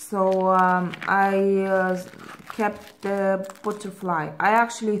 So I kept the butterfly. I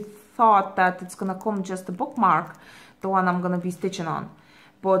actually thought that it's gonna come just a bookmark, the one I'm gonna be stitching on,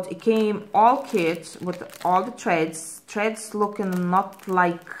 but it came all kit with all the threads looking not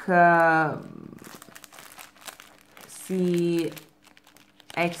like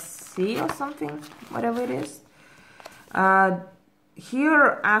CXC or something, whatever it is.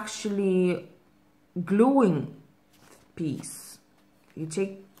 Here actually gluing piece. You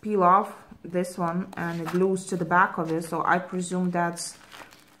peel off this one and it glues to the back of it, so I presume that's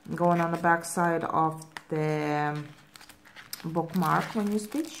going on the back side of the bookmark when you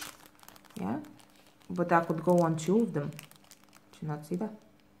stitch. Yeah, but that could go on 2 of them. Did you not see that?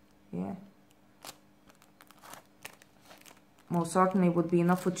 Yeah, most certainly would be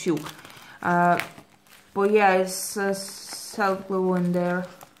enough for 2. But yeah, it's self glue in there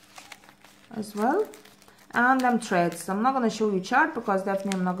as well, and them threads. I'm not going to show you chart because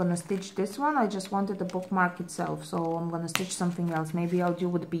definitely I'm not going to stitch this one. I just wanted the bookmark itself, so I'm going to stitch something else. Maybe I'll do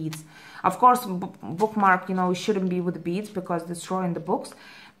with beads. Of course, bookmark, you know, it shouldn't be with beads because it's destroying the books,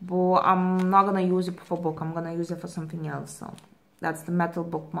 but I'm not going to use it for book. I'm going to use it for something else. So that's the metal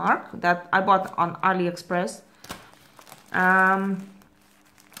bookmark that I bought on AliExpress.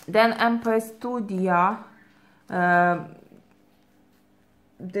 Then MP Studia,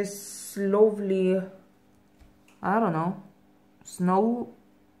 this lovely, I don't know,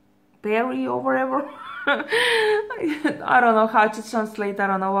 snowberry or whatever. I don't know how to translate. I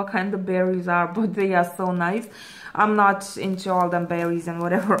don't know what kind of berries are, but they are so nice. I'm not into all them berries and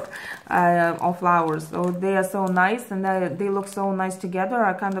whatever, or flowers. So they are so nice, and they look so nice together.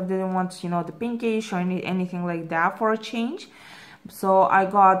 I kind of didn't want, you know, the pinkish or anything like that for a change. So I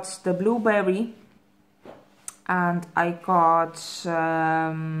got the blueberry, and I got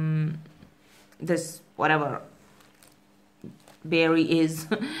this whatever berry is.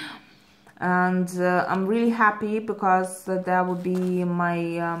 And I'm really happy because that would be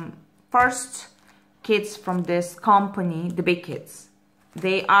my first kits from this company, the big kits.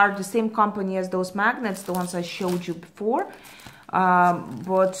 They are the same company as those magnets, the ones I showed you before,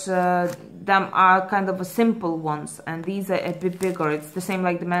 but them are kind of a simple ones, and these are a bit bigger. It's the same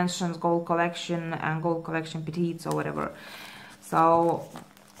like Dimensions, Gold Collection, and Gold Collection Petites or whatever. So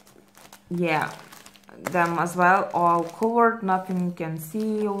yeah, them as well, all covered, nothing you can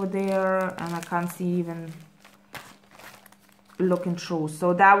see over there, and I can't see even looking through.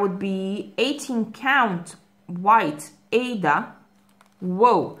 So that would be 18 count white Ada.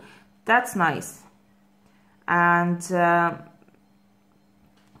 Whoa, that's nice. And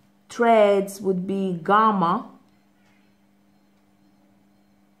threads would be Gamma,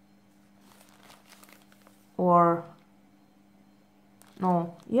 or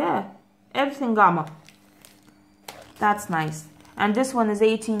no, yeah, everything Gamma. That's nice. And this one is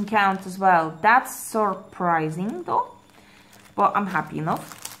 18 count as well. That's surprising though, but I'm happy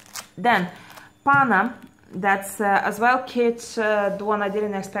enough. Then Pana, that's as well kit, the one I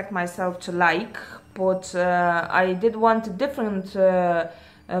didn't expect myself to like, but I did want different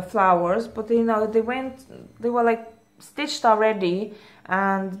flowers, but you know, they were like stitched already,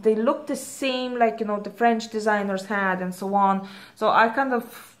 and they looked the same, like, you know, the French designers had and so on. So I kind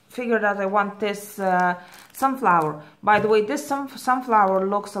of figured that I want this sunflower. By the way, this sunflower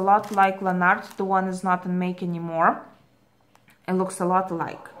looks a lot like Lanarte. The one is not in make anymore. It looks a lot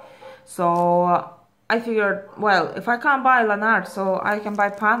alike. So I figured, well, if I can't buy Lanarte, so I can buy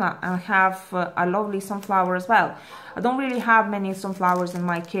Pana and have a lovely sunflower as well. I don't really have many sunflowers in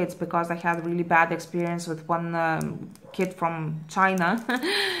my kits because I had a really bad experience with one kit from China.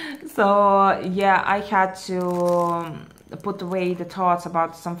 So yeah, I had to put away the thoughts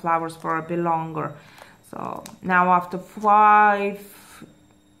about sunflowers for a bit longer. So now after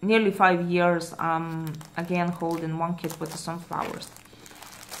nearly 5 years, I'm again holding one kit with the sunflowers.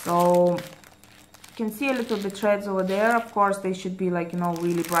 So you can see a little bit threads over there. Of course, they should be like, you know,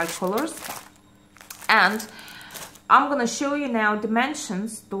 really bright colors. And I'm gonna show you now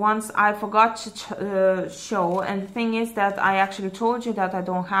dimensions, the ones I forgot to show. And the thing is that I actually told you that I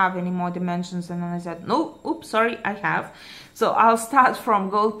don't have any more dimensions, and then I said, no, oops, sorry, I have. So I'll start from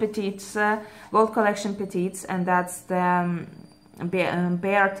Gold Petites, Gold Collection Petites, and that's the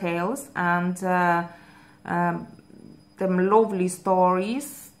bear tails, and them lovely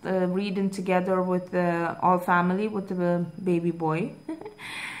stories, reading together with the all family, with the baby boy.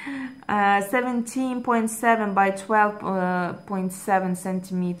 17.7 by 12.7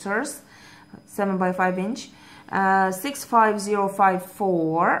 centimeters, 7 by 5 inch,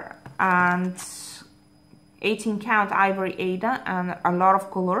 65054, and 18 count ivory Ada, and a lot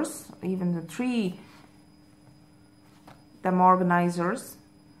of colors, even the three them organizers.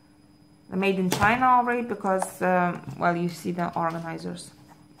 They're made in China already because, well, you see the organizers,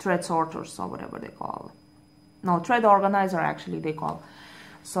 thread sorters or whatever they call. No, thread organizer actually they call.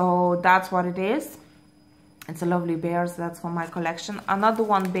 So that's what it is. It's a lovely bear, so that's for my collection. Another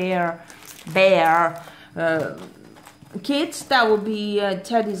one bear kit, that will be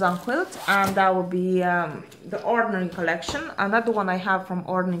Teddy's on quilt, and that will be the Ordinary Collection. Another one I have from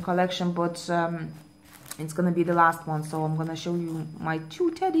Ordinary Collection, but it's gonna be the last one, so I'm gonna show you my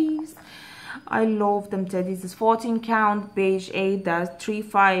two teddies. I love them teddies. It's 14 count beige 8, that's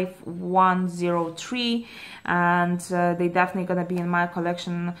 35103, and they definitely gonna be in my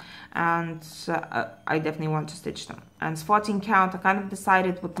collection, and I definitely want to stitch them. And it's 14 count. I kind of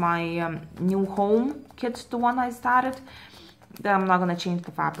decided with my new home kit, the one I started, that I'm not gonna change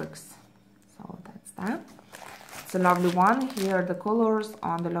the fabrics. So that's that. It's a lovely one. Here are the colors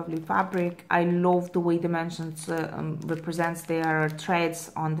on the lovely fabric. I love the way Dimensions represents their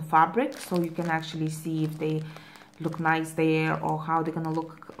threads on the fabric, so you can actually see if they look nice there, or how they're gonna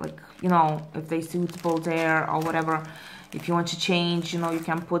look, like, you know, if they're suitable there or whatever. If you want to change, you know, you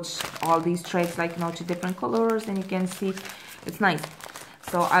can put all these threads, like, you know, to different colors, and you can see it's nice.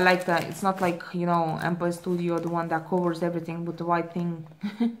 So I like that. It's not like, you know, Empire Studio, the one that covers everything with the white thing.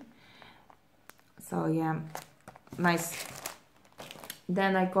 So yeah, nice.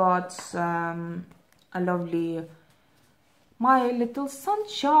 Then I got a lovely My Little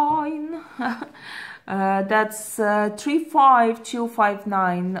Sunshine. That's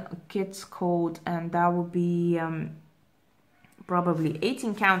 35259 kits code, and that would be probably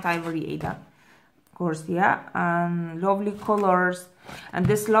 18 count ivory Ada. Of course, yeah. Lovely colors. And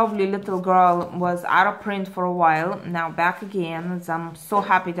this lovely little girl was out of print for a while. Now back again. So I'm so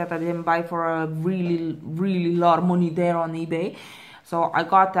happy that I didn't buy for a really lot of money there on eBay. So I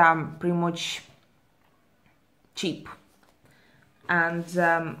got them pretty much cheap. And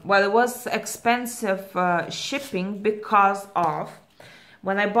well, it was expensive shipping because of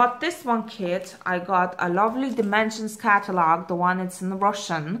when I bought this one kit, I got a lovely Dimensions catalog, the one it's in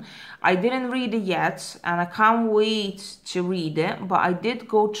Russian. I didn't read it yet, and I can't wait to read it, but I did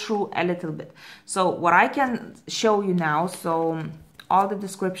go through a little bit. So what I can show you now, so all the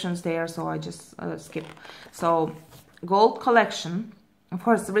descriptions there, so I just skip. So gold collection, of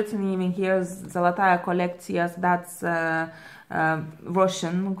course, written even here is Zolotaya Kolekcja, so that's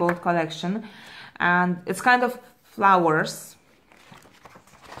Russian gold collection, and it's kind of flowers.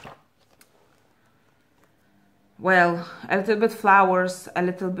 Well, a little bit flowers, a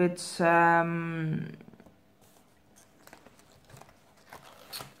little bit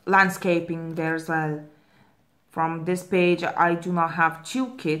landscaping there as well. From this page, I do not have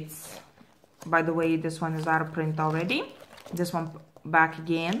two kits. By the way, this one is out of print already. This one back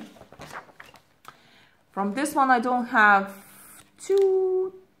again. From this one, I don't have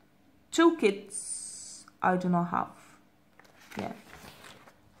two kits. I do not have. Yeah.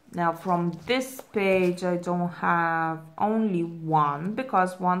 Now from this page I don't have, only one,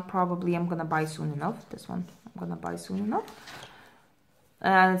 because one probably I'm gonna buy soon enough. This one I'm gonna buy soon enough.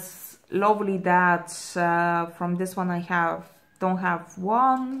 And it's lovely that from this one I don't have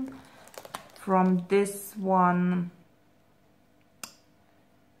one. From this one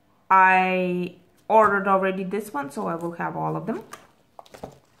I ordered already this one, so I will have all of them.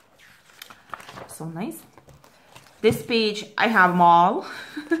 So nice. This page, I have them all.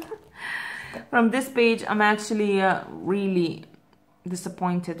 From this page, I'm actually really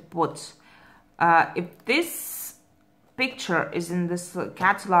disappointed. But if this picture is in this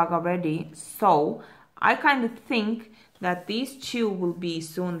catalog already, so I kind of think that these two will be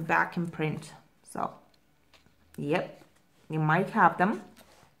soon back in print. So, yep, you might have them.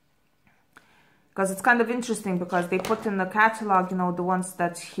 Because it's kind of interesting, because they put in the catalog, you know, the ones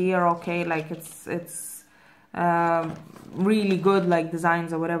that's here, okay, like it's really good, like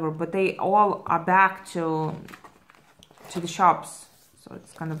designs or whatever, but they all are back to the shops, so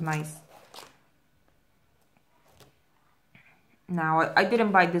it's kind of nice. Now I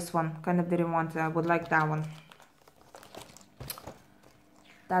didn't buy this one, kind of didn't want to. I would like that one.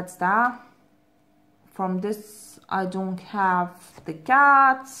 That's that. From this I don't have the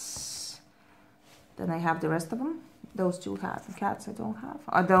cats. Then I have the rest of them. Those two cats I don't have.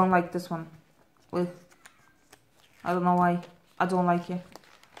 I don't like this one with, I don't know why. I don't like it.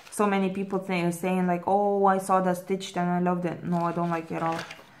 So many people saying like, oh, I saw that stitched and I loved it. No, I don't like it at all.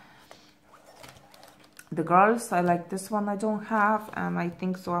 The girls, I like this one I don't have. And I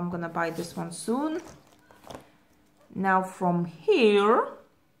think so I'm gonna buy this one soon. Now from here,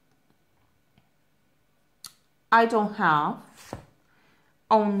 I don't have,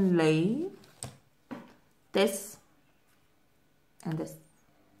 only this and this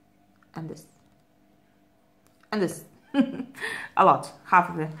and this and this. A lot, half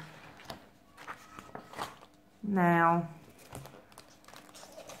of it. Now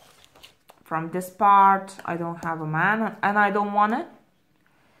from this part I don't have a man, and I don't want it,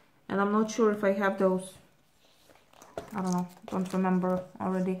 and I'm not sure if I have those. I don't know, don't remember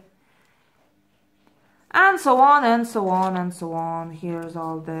already. And so on and so on and so on. Here's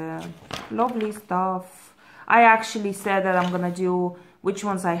all the lovely stuff. I actually said that I'm gonna do which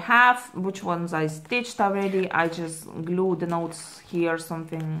ones I have, which ones I stitched already. I just glued the notes here,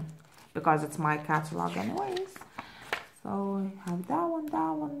 something, because it's my catalog anyways. So I have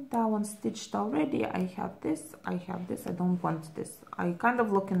that one stitched already. I have this, I don't want this. I kind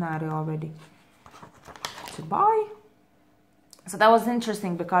of looking at it already to buy. So that was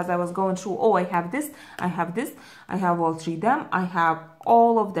interesting, because I was going through, oh, I have this, I have all three of them, I have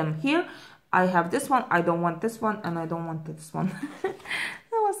all of them here. I have this one, I don't want this one, and I don't want this one. That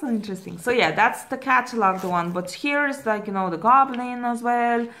was so interesting. So yeah, that's the catalog, the one. But here is like, you know, the goblin as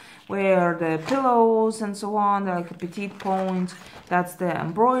well, where the pillows and so on, like a petite point. That's the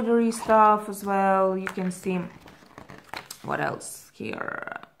embroidery stuff as well, you can see. What else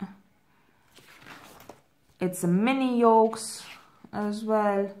here? It's a mini yokes as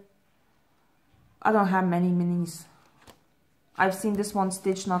well. I don't have many minis. I've seen this one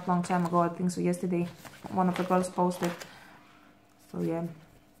stitched not long time ago, I think so yesterday. One of the girls posted. So yeah.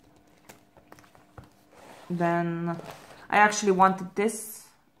 Then I actually wanted this,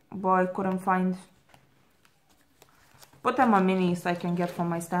 but I couldn't find. But then my minis I can get from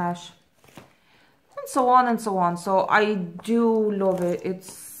my stash. And so on and so on. So I do love it.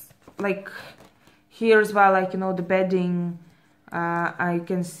 It's like here as well, like, you know, the bedding. I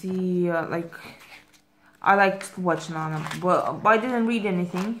can see like I liked watching on them, but I didn't read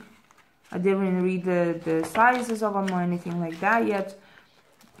anything. I didn't read the sizes of them or anything like that yet.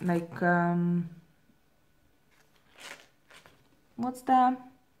 Like what's that?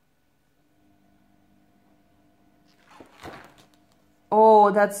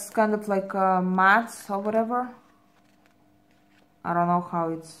 Oh, that's kind of like mats or whatever. I don't know how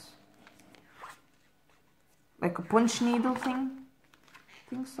it's like a punch needle thing. I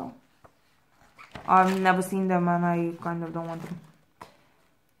think so. I've never seen them and I kind of don't want them.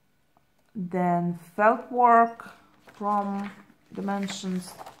 Then felt work from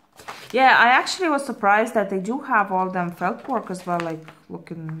Dimensions. Yeah, I actually was surprised that they do have all them felt work as well, like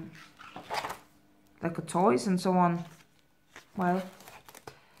looking like a toys and so on. Well,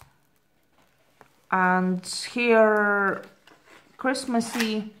 and here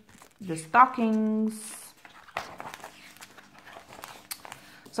Christmassy, the stockings.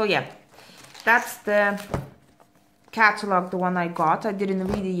 So yeah, that's the catalog, the one I got. I didn't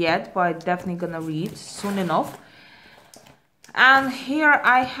read it yet, but I'm definitely gonna read soon enough. And here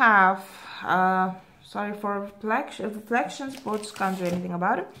I have, sorry for reflections, but can't do anything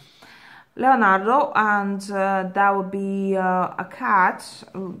about it. Leonardo, and that would be a cat,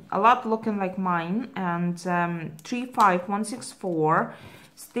 a lot looking like mine, and 35164,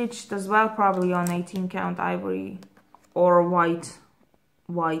 stitched as well, probably on 18 count ivory or white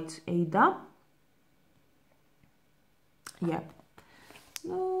Ada. Yeah,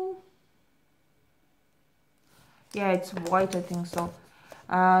 no, yeah, it's white, I think so.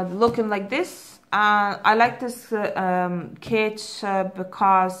 Looking like this. I like this kit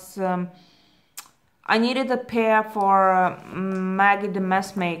because I needed a pair for Maggie the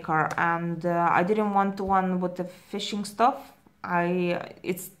Mess Maker, and I didn't want the one with the fishing stuff. I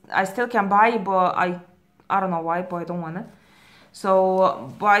still can buy it, but I don't know why, but I don't want it.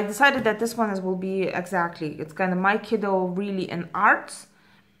 So, but I decided that this one will be exactly. It's kind of my kiddo really in arts,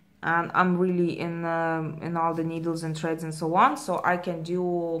 and I'm really in all the needles and threads and so on. So I can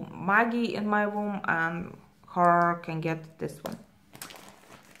do Maggie in my room, and her can get this one.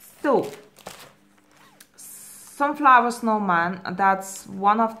 So, Sunflower Snowman. That's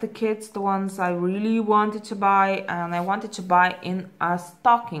one of the kits, the ones I really wanted to buy, and I wanted to buy in a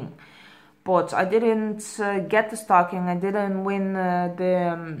stocking. But I didn't get the stocking. I didn't win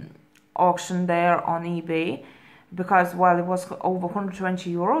the auction there on eBay because, well, it was over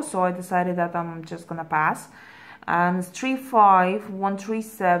 120 euros. So I decided that I'm just gonna pass. And it's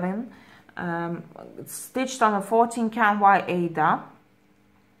 35137. It's stitched on a 14 count Y Ada.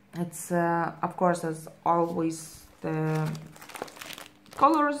 It's of course, as always, the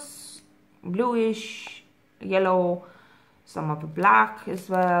colors: bluish, yellow, some of the black as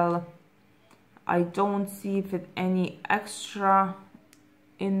well. I don't see if it any extra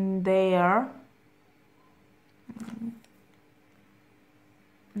in there.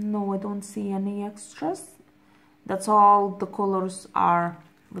 No, I don't see any extras. That's all the colors are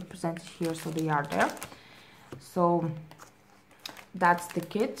represented here, so they are there. So that's the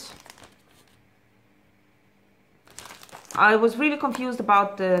kit. I was really confused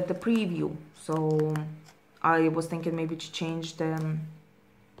about the preview, so I was thinking maybe to change the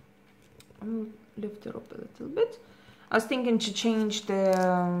I'll lift it up a little bit. I was thinking to change the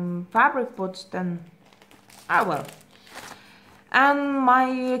fabric, but then well. And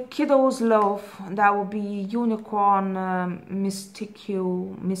my kiddos love, that will be Unicorn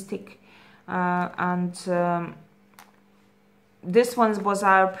Mystic, and this one was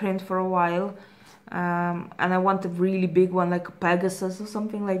our print for a while, and I want a really big one like a Pegasus or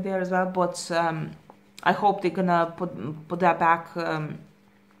something like that as well, but I hope they're gonna put that back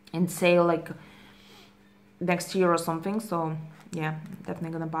in sale like next year or something. So yeah,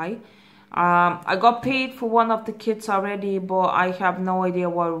 definitely gonna buy. I got paid for one of the kits already, but I have no idea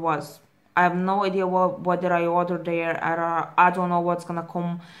what it was. I have no idea what did I order there. I don't know what's gonna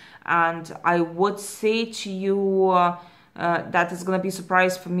come, and I would say to you that is gonna be a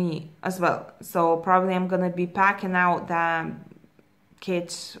surprise for me as well. So probably I'm gonna be packing out the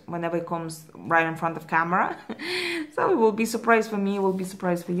kit whenever it comes right in front of camera. So it will be surprise for me, it will be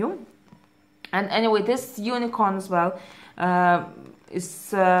surprise for you. And anyway, this unicorn as well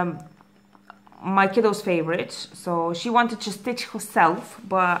is my kiddo's favorite. So she wanted to stitch herself,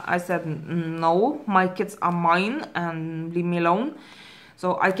 but I said no, my kids are mine and leave me alone.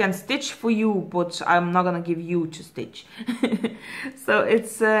 So I can stitch for you, but I'm not gonna give you to stitch. So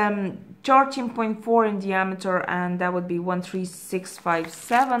it's 13.4 in diameter, and that would be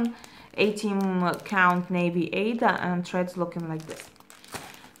 13657, 18 count navy Ada, and threads looking like this.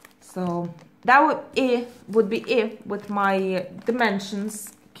 So that would be it with my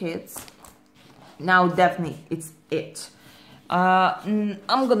dimensions kits. Now definitely it's it. I'm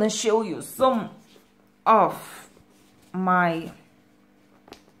gonna show you some of my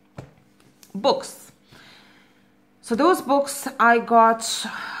books. So those books I got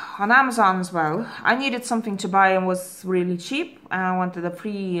on Amazon as well. I needed something to buy and was really cheap, and I wanted a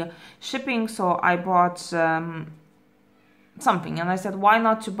free shipping, so I bought something, and I said why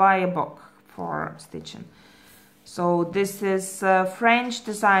not to buy a book for stitching. So this is a French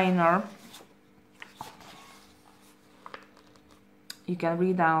designer. You can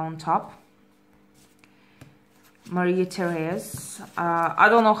read down on top, Marie-Thérèse. I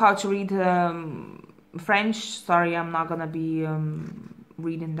don't know how to read French. Sorry, I'm not gonna be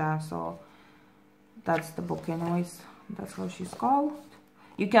reading that. So that's the book anyways. That's how she's called.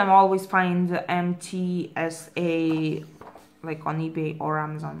 You can always find MTSA like on eBay or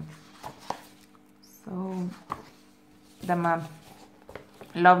Amazon. So them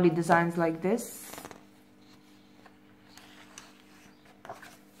lovely designs like this.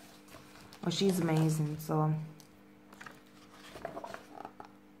 Oh, she's amazing. So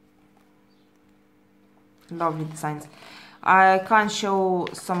lovely designs. I can't show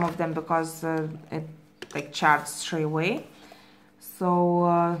some of them because it like charts straight away.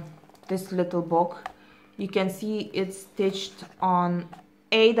 So this little book, you can see it's stitched on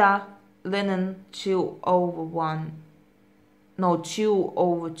Ada linen 2/1, no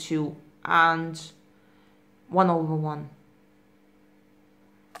 2/2 and 1/1.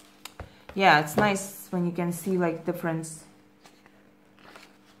 Yeah, it's nice when you can see like difference.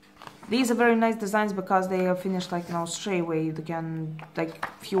 These are very nice designs because they are finished like, you know, straight away. You can like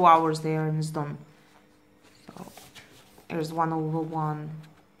few hours there and it's done. So here's 1/1,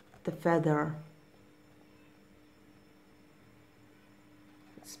 the feather.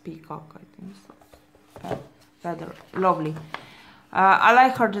 It's peacock, I think so. Feather, lovely. I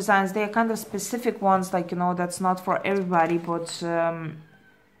like her designs. They are kind of specific ones, like, you know, that's not for everybody, but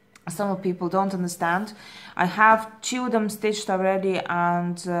some people don't understand. I have 2 of them stitched already,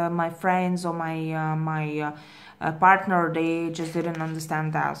 and my friends or my partner, they just didn't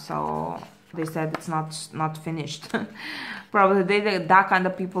understand that, so they said it's not finished. Probably they that kind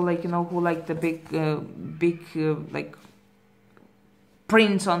of people, like, you know, who like the big like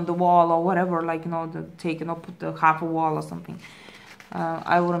prints on the wall or whatever, like, you know, the taking up the half a wall or something.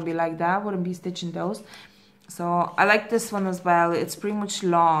 I wouldn't be like that. I wouldn't be stitching those. So I like this one as well. It's pretty much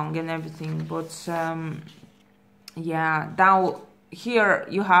long and everything, but yeah. Now here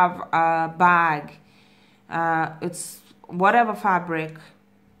you have a bag. It's whatever fabric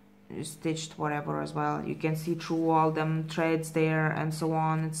you stitched, whatever as well. You can see through all them threads there and so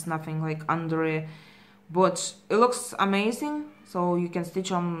on. It's nothing like under it, but it looks amazing. So you can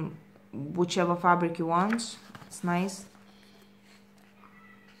stitch on whichever fabric you want. It's nice.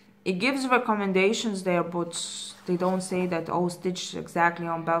 It gives recommendations there, but they don't say that, oh, stitch exactly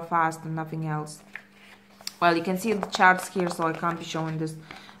on Belfast and nothing else. Well, you can see the charts here, so I can't be showing this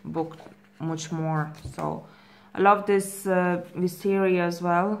book much more. So I love this wisteria as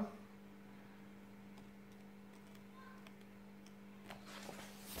well.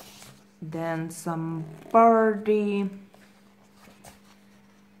 Then some birdie.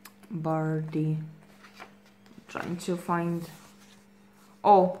 Trying to find.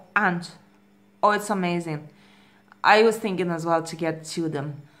 Oh, and oh, it's amazing. I was thinking as well to get 2 of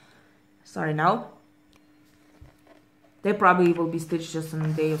them. Sorry, now they probably will be stitched just in a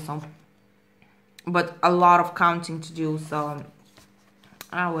day or so, but a lot of counting to do, so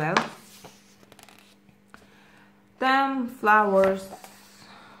well. Then flowers.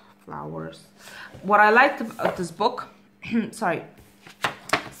 What I liked about this book, sorry,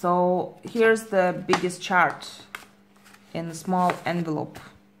 so here's the biggest chart in a small envelope.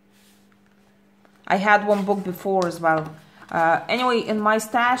 I had one book before as well. Anyway, in my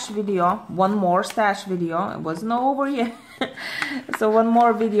stash video, one more stash video, it wasn't over yet. So one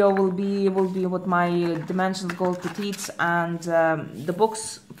more video will be with my Dimensions Gold Petites and the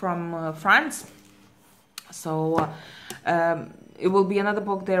books from France. So it will be another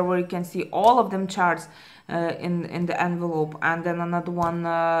book there where you can see all of them charts in the envelope, and then another one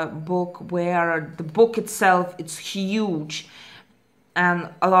book where the book itself, it's huge, and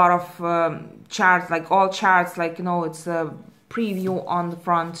a lot of charts, like all charts, like, you know, it's a preview on the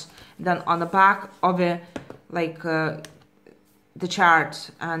front, then on the back of it, like the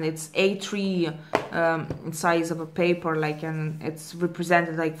chart, and it's A3 size of a paper, like, and it's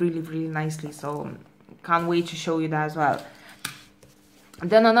represented like really nicely, so can't wait to show you that as well. And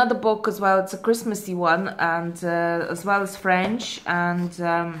then another book as well, it's a Christmassy one, and as well as French, and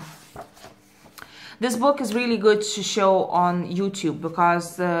this book is really good to show on YouTube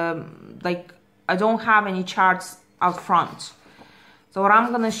because like I don't have any charts out front. So what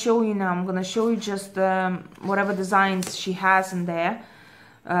I'm gonna show you now, I'm gonna show you just whatever designs she has in there.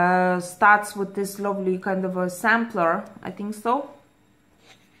 Starts with this lovely kind of a sampler, I think so.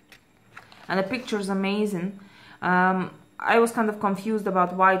 And the picture is amazing. I was kind of confused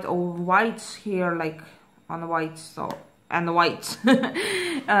about white over white here, like on the white, so, and the white.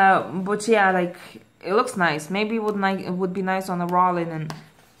 But yeah, like it looks nice. Maybe it would be nice on a raw linen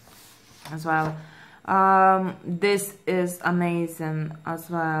as well. This is amazing as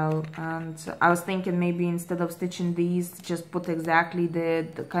well, and I was thinking maybe instead of stitching these, just put exactly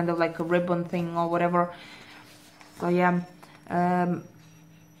the kind of like a ribbon thing or whatever. So yeah,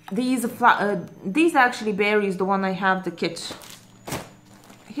 these actually berries, the one I have the kit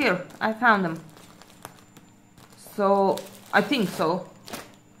here, I found them, so I think so.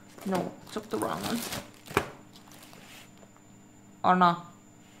 No, took the wrong one, or not.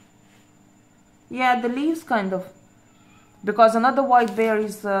 Yeah, the leaves kind of, because another white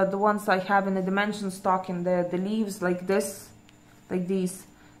berries, the ones I have in the dimension stock, in the leaves like this, like these,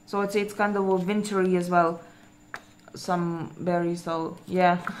 so it's kind of a wintry as well, some berries, so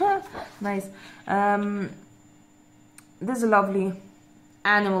yeah. Nice. This is a lovely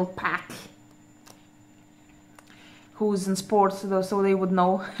animal pack. Who's in sports, so they would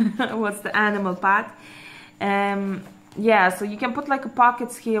know what's the animal pack. Yeah, so you can put like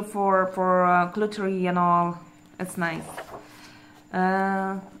pockets here for glittery and all. It's nice.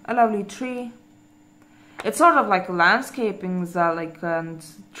 A lovely tree. It's sort of like landscaping, like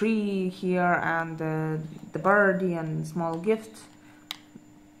tree here, and the birdie and small gift.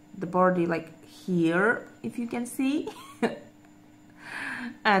 The birdie like here, if you can see.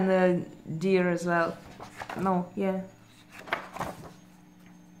 And the deer as well. No, yeah.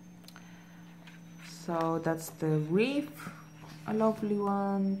 So that's the reef, a lovely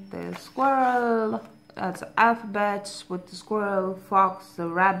one. The squirrel, that's alphabet with the squirrel, fox, the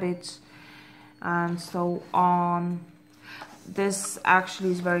rabbit, and so on. This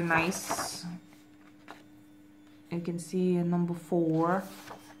actually is very nice. You can see number 4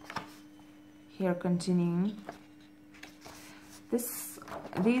 here, continuing.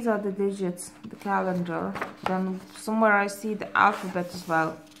 These are the digits, the calendar. Then somewhere I see the alphabet as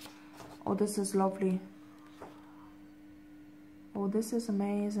well. Oh, this is lovely. Oh, this is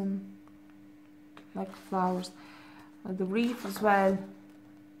amazing. Like flowers. The reef as well.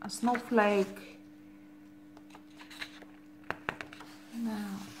 A snowflake.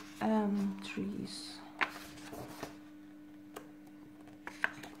 Now, trees.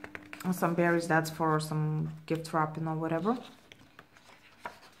 And some berries, that's for some gift wrapping or whatever.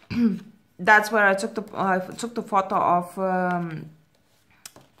 That's where I took the photo of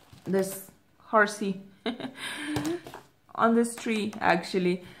this horsey on this tree.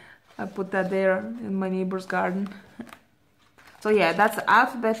 Actually, I put that there in my neighbor's garden. So yeah, that's the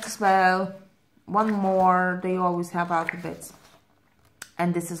alphabet as well. One more, they always have alphabets,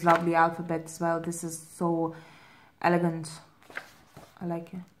 and this is lovely alphabet as well. This is so elegant. I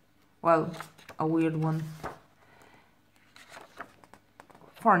like it. Well, a weird one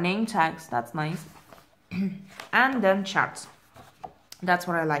for name tags. That's nice. And then charts. That's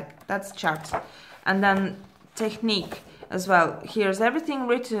what I like. That's charts. And then technique as well. Here's everything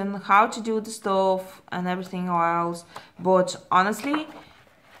written, how to do the stuff and everything else. But honestly,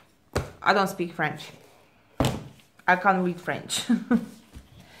 I don't speak French. I can't read French.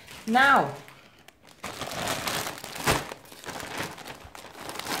 Now,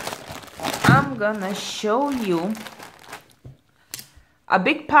 I'm gonna show you a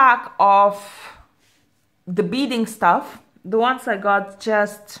big pack of the beading stuff. The ones I got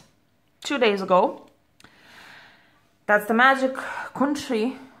just 2 days ago. That's the Magic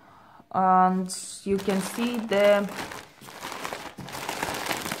Country, and you can see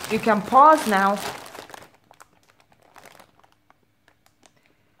you can pause now,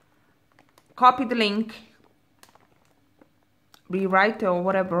 copy the link, rewrite it or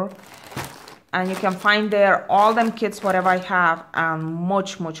whatever, and you can find there all them kits whatever I have and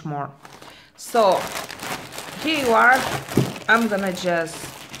much more. So here you are. I'm gonna just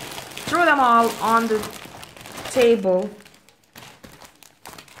throw them all on the table,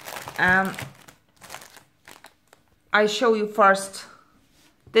 and I show you first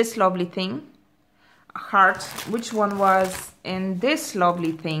this lovely thing, a heart. Which one was in this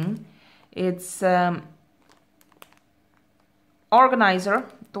lovely thing? It's organizer,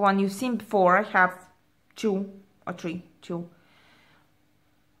 the one you've seen before. I have two,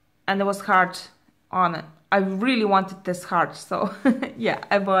 and there was heart on it. I really wanted this heart, so yeah,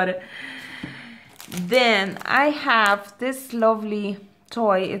 I bought it. Then I have this lovely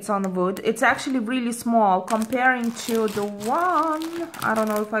toy. It's on wood. It's actually really small comparing to the one, I don't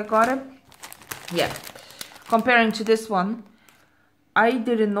know if I got it. Yeah, comparing to this one, I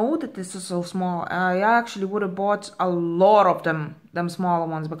didn't know that this is so small. I actually would have bought a lot of them smaller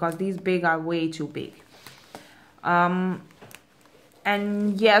ones, because these big are way too big.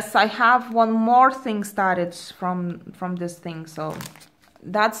 And yes, I have one more thing started from this thing. So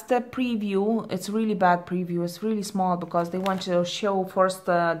that's the preview. It's really bad preview. It's really small because they want to show first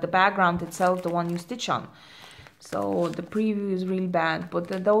the background itself, the one you stitch on. So the preview is really bad. But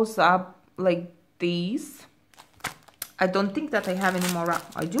those are like these. I don't think that I have any more.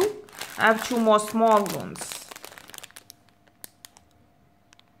 I do. I have two more small ones.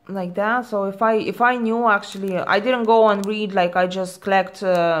 Like that. So if I knew, actually I didn't go and read, like I just clicked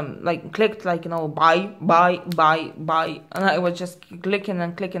like, you know, buy, and I was just clicking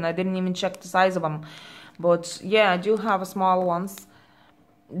and clicking. I didn't even check the size of them. But yeah, I do have small ones.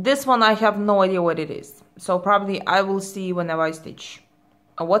 This one I have no idea what it is, so probably I will see whenever I stitch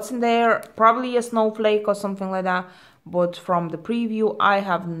what's in there. Probably a snowflake or something like that, but from the preview I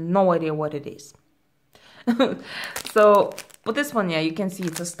have no idea what it is. So but this one, yeah, you can see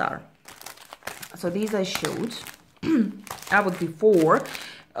it's a star. So these I showed. I would be 4.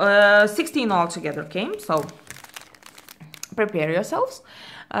 16 altogether came, so prepare yourselves.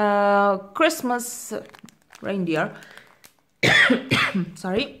 Christmas reindeer.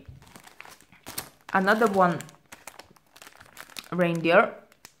 Sorry. Another one reindeer.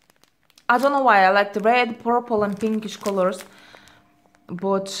 I don't know why I like the red, purple and pinkish colors,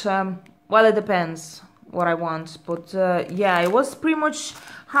 but well, it depends what I want. But yeah, it was pretty much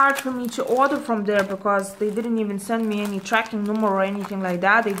hard for me to order from there because they didn't even send me any tracking number or anything like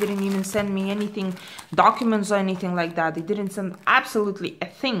that. They didn't even send me anything, documents or anything like that. They didn't send absolutely a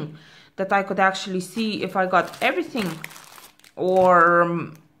thing that I could actually see if I got everything,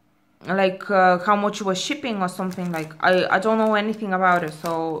 or like how much it was shipping or something. Like I don't know anything about it,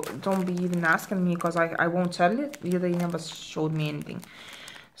 so don't be even asking me, because I won't tell you. They never showed me anything.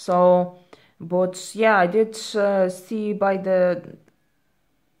 So but yeah, I did see by the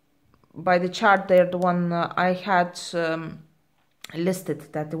chart there, the one I had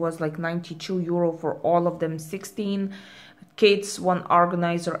listed, that it was like €92 for all of them, 16 kits, 1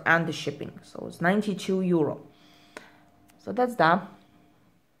 organizer and the shipping. So it's €92. So that's that.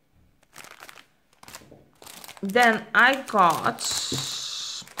 Then I got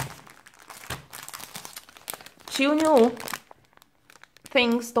 2 new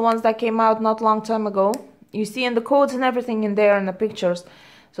things, the ones that came out not long time ago. You see in the codes and everything in there in the pictures.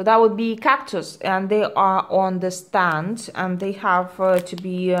 So that would be cactus, and they are on the stand, and they have to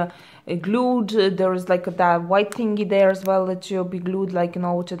be glued. There is like that white thingy there as well that will be glued, like, you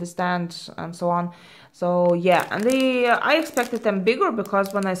know, to the stand and so on. So yeah, and they I expected them bigger,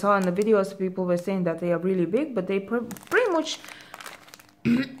 because when I saw in the videos people were saying that they are really big, but they pretty much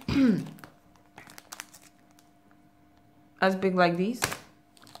as big like these.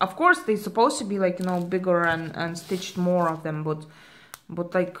 Of course they're supposed to be, like, you know, bigger and stitched more of them, but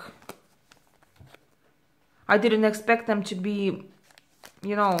like I didn't expect them to be,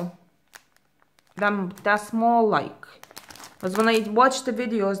 you know, that small, like, because when I watch the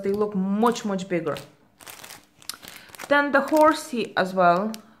videos they look much bigger. Then the horsey as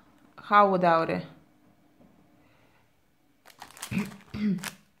well. How without it?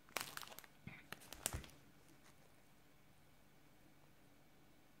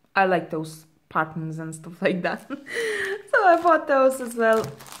 I like those patterns and stuff like that. So I bought those as well.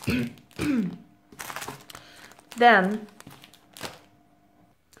 Then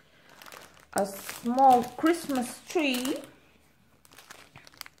a small Christmas tree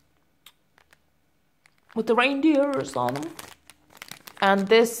with the reindeers on them, and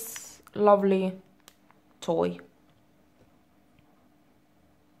this lovely toy.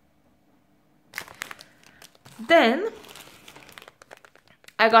 Then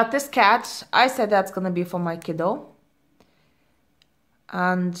I got this cat. I said that's gonna be for my kiddo.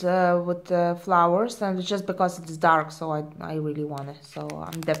 and with the flowers, and just because it's dark, so I really want it. So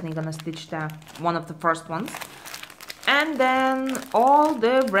I'm definitely gonna stitch that, one of the first ones. And then all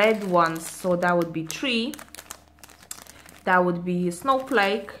the red ones, so that would be 3, that would be a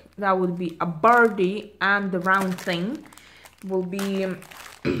snowflake, that would be a birdie, and the round thing will be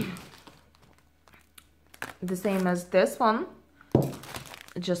the same as this one,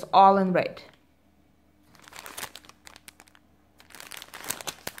 just all in red.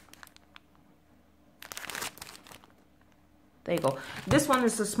 There you go. This one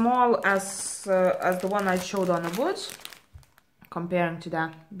is as small as the one I showed on the wood, comparing to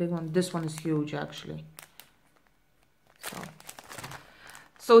that big one. This one is huge, actually.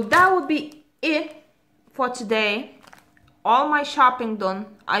 So that would be it for today. All my shopping done.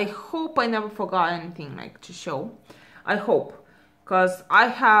 I hope I never forgot anything like to show. I hope, because I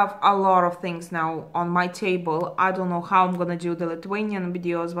have a lot of things now on my table. I don't know how I'm gonna do the Lithuanian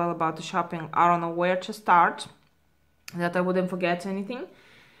video as well about the shopping. I don't know where to start, that I wouldn't forget anything.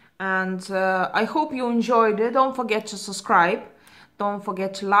 And I hope you enjoyed it. Don't forget to subscribe, don't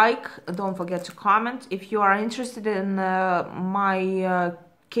forget to like, don't forget to comment. If you are interested in my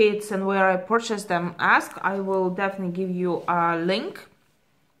kits and where I purchased them, ask. I will definitely give you a link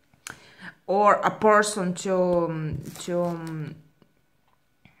or a person to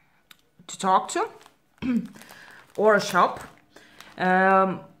talk to or a shop.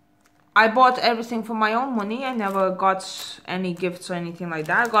 I bought everything for my own money. I never got any gifts or anything like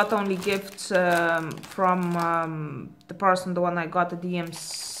that. I got only gifts from the person, the one I got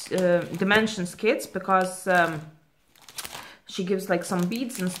the Dimensions kits, because she gives like some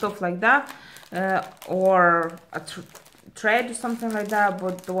beads and stuff like that, or a thread or something like that.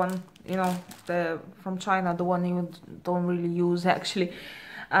 But the one, you know, from China, the one you don't really use actually.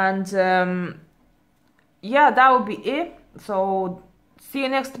 And yeah, that would be it. So see you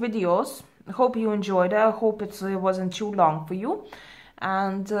next videos. I hope you enjoyed it. I hope it wasn't too long for you.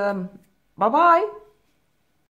 And bye bye.